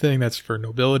that kind of thing. That's for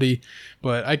nobility,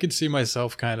 but I could see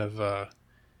myself kind of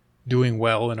doing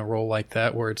well in a role like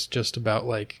that, where it's just about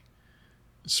like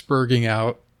spurging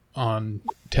out on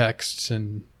texts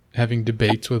and having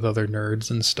debates with other nerds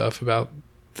and stuff about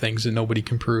things that nobody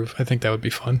can prove. I think that would be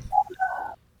fun.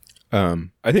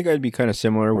 I think I'd be kind of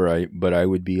similar but I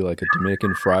would be like a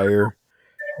Dominican friar,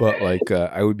 but like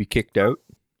I would be kicked out.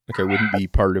 Like I wouldn't be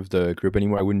part of the group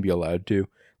anymore. I wouldn't be allowed to.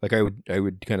 Like I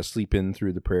would kind of sleep in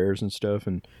through the prayers and stuff,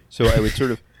 and so I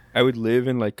would I would live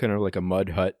in like kind of like a mud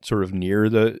hut sort of near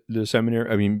the seminary.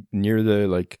 I mean near the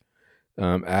like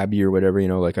abbey or whatever,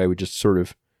 like I would just sort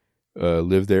of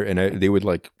live there, and they would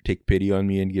like take pity on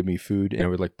me and give me food, and I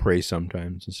would like pray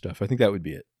sometimes and stuff. I think that would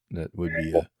be it. That would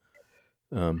be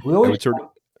we always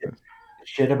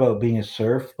shit about being a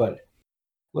serf, but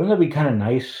wouldn't that be kind of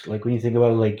nice? Like when you think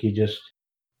about it, like you just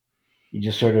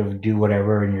sort of do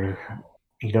whatever, and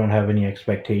you don't have any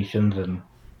expectations, and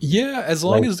as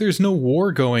long as there's no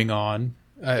war going on,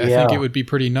 I think it would be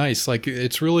pretty nice. Like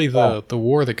it's really the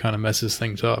war that kind of messes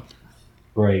things up.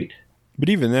 Right. But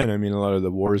even then, I mean, a lot of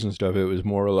the wars and stuff, it was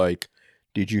more like,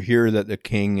 did you hear that the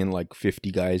king and like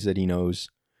 50 guys that he knows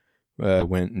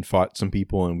went and fought some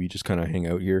people, and we just kind of hang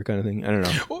out here kind of thing? I don't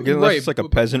know. Unless it's like a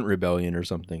peasant rebellion or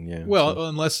something, yeah. Well, so.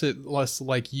 unless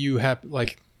like you have,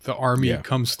 like the army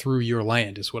comes through your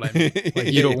land is what I mean.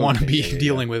 Like you don't want to be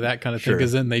dealing with that kind of thing,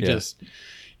 because then they just,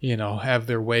 have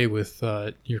their way with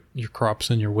your crops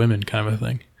and your women kind of a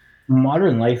thing.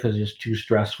 Modern life is just too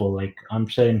stressful. Like I'm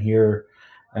sitting here,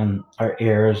 and our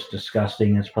air is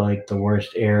disgusting. It's probably like the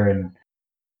worst air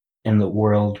in the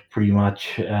world, pretty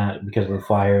much, because of the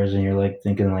fires. And you're like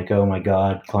thinking like, oh my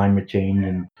God, climate change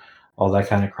and all that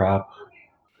kind of crap.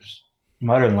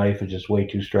 Modern life is just way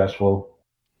too stressful.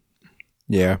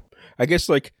 Yeah, I guess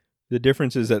like the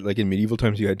difference is that like in medieval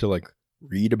times you had to like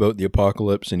read about the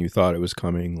apocalypse and you thought it was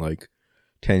coming like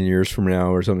 10 years from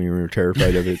now or something. You were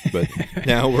terrified of it, but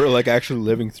now we're like actually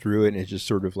living through it, and it's just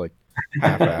sort of like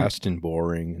half-assed and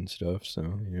boring and stuff.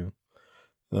 So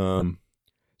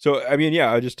so I mean,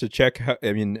 just to check,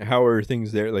 how are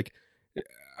things there? Like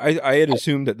I had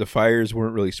assumed that the fires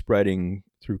weren't really spreading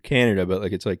through Canada, but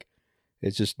like it's like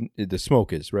It's just the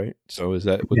smoke is right. So is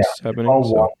that Yeah, what's it's happening? all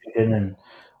So Washington and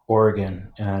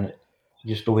Oregon, and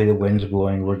just the way the wind's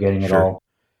blowing, we're getting it sure, all.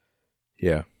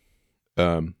 yeah.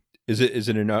 Is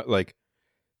it enough? Like,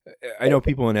 I know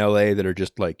people in LA that are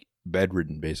just like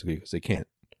bedridden basically because they can't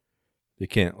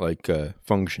like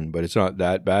function. But it's not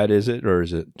that bad, is it? Or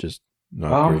is it just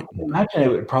not great? Imagine it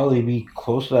would probably be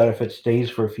close to that if it stays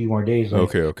for a few more days.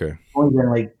 Like, Okay, only been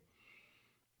like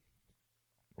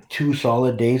 2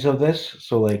 solid days of this,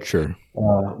 so like sure,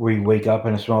 where you wake up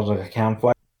and it smells like a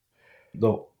campfire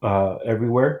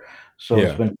everywhere. So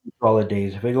it's yeah, been 2 solid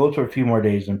days. If it goes for a few more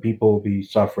days, then people will be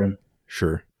suffering.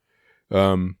 sure.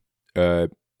 Um,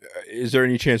 is there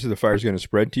any chance that the fire is going to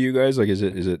spread to you guys? Like, is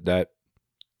it that?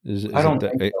 Is I it don't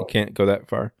that think it so. can't go that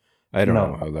far? I don't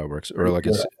know No. how that works, or like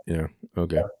it's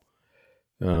okay.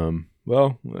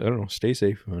 Well, I don't know. Stay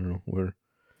safe. I don't know.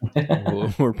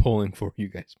 We're pulling for you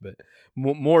guys, but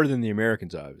more than the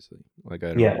Americans, obviously. Like I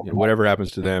don't, Yeah. whatever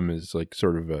happens to them is like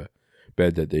sort of a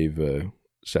bed that they've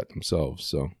set themselves.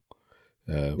 So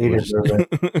They we'll just deserve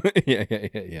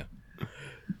it. yeah.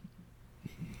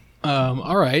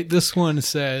 All right. This one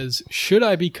says, "Should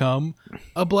I become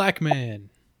a black man?"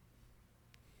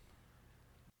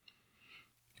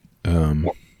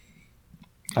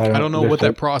 I don't know what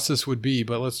that process would be,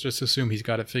 but let's just assume he's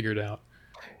got it figured out.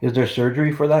 Is there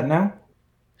surgery for that now?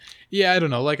 Yeah, I don't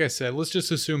know. Like I said, let's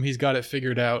just assume he's got it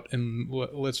figured out, and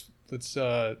let's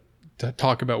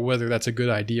talk about whether that's a good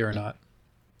idea or not.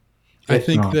 I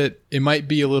think that it might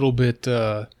be a little bit.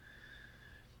 I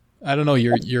don't know.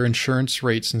 Your insurance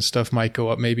rates and stuff might go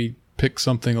up. Maybe pick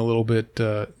something a little bit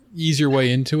easier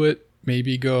way into it.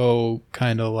 Maybe go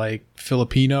kind of like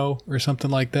Filipino or something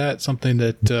like that. Something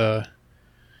that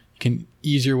can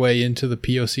ease your way into the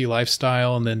POC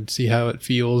lifestyle and then see how it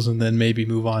feels, and then maybe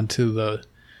move on to the,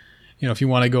 if you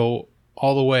want to go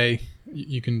all the way,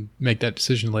 you can make that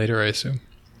decision later, I assume.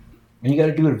 And you got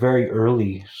to do it very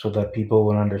early so that people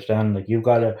will understand. Like, you've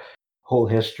got a whole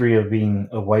history of being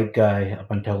a white guy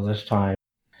up until this time.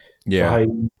 Yeah. So how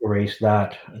you erase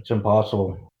that? It's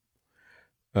impossible.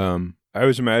 I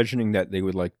was imagining that they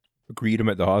would like greet him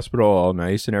at the hospital all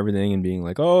nice and everything, and being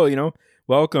like, oh,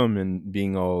 welcome, and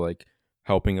being all like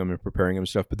helping him and preparing him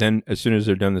stuff. But then as soon as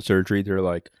they're done the surgery, they're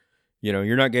like,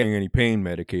 you're not getting any pain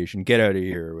medication. Get out of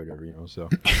here or whatever, so.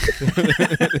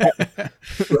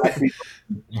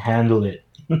 Handle it.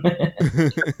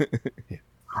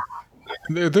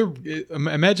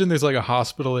 Imagine there's like a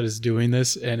hospital that is doing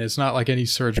this, and it's not like any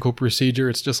surgical procedure.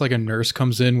 It's just like a nurse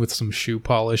comes in with some shoe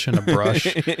polish and a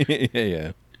brush.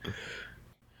 Yeah.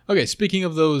 Okay, speaking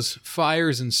of those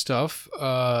fires and stuff,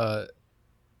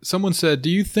 someone said, "Do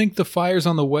you think the fires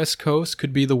on the West Coast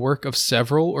could be the work of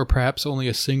several or perhaps only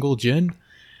a single djinn?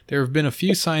 There have been a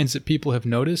few signs that people have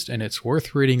noticed, and it's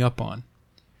worth reading up on."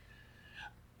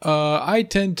 I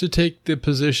tend to take the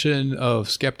position of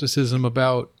skepticism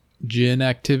about djinn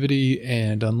activity,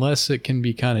 and unless it can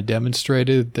be kind of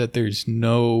demonstrated that there's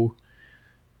no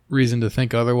reason to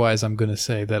think otherwise, I'm going to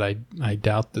say that I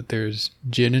doubt that there's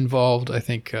djinn involved. I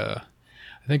think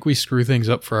we screw things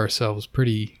up for ourselves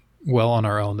pretty well on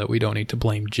our own, that we don't need to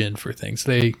blame djinn for things.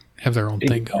 They have their own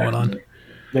thing going on.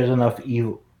 There's enough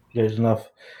evil. There's enough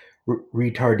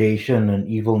retardation and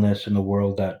evilness in the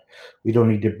world that we don't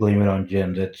need to blame it on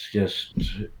djinn. It's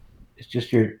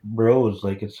just your bros.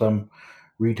 Like, it's some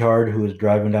retard who was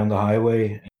driving down the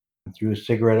highway and threw a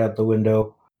cigarette out the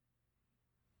window.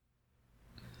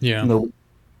 Yeah.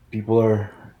 People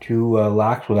are too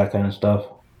lax with that kind of stuff.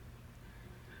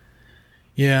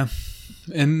 Yeah.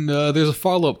 And there's a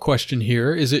follow-up question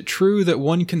here. Is it true that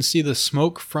one can see the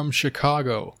smoke from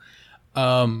Chicago?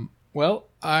 Well,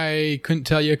 I couldn't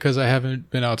tell you because I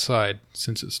haven't been outside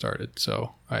since it started,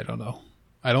 so I don't know.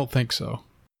 I don't think so.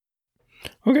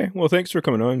 Okay. Well, thanks for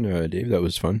coming on, Dave. That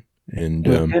was fun. And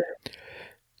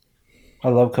I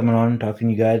love coming on and talking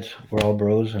to you guys. We're all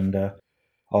bros, and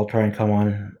I'll try and come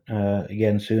on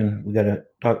again soon. We got to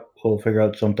talk. We'll figure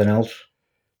out something else.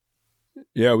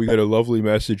 Yeah, we got a lovely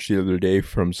message the other day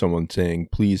from someone saying,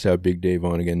 please have Big Dave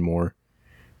on again more.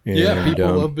 And, yeah,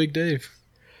 people love Big Dave.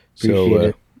 Appreciate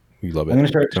it. We love it. I'm going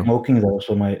to start smoking, though,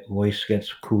 so my voice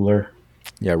gets cooler.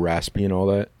 Yeah, raspy and all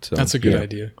that. So, that's a good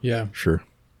idea. Yeah. Sure.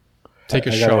 Take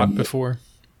a shot before.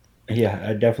 Yeah,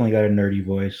 I definitely got a nerdy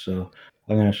voice, so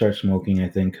I'm going to start smoking, I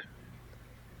think.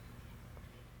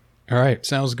 All right,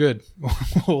 sounds good.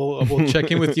 We'll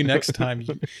check in with you next time.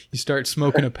 You start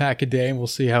smoking a pack a day, and we'll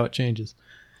see how it changes.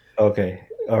 Okay.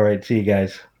 All right. See you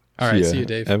guys. All right. See you,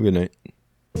 Dave. Have a good night.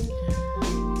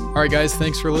 All right, guys,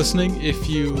 thanks for listening. If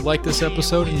you like this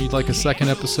episode and you'd like a second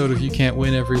episode of You Can't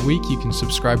Win every week, you can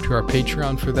subscribe to our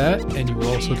Patreon for that, and you will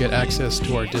also get access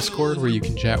to our Discord where you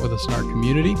can chat with us in our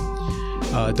community.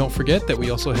 Don't forget that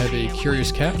we also have a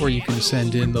Curious Cat where you can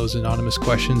send in those anonymous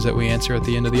questions that we answer at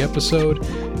the end of the episode,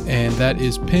 and that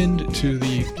is pinned to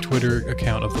the Twitter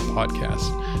account of the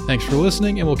podcast. Thanks for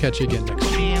listening, and we'll catch you again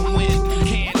next week.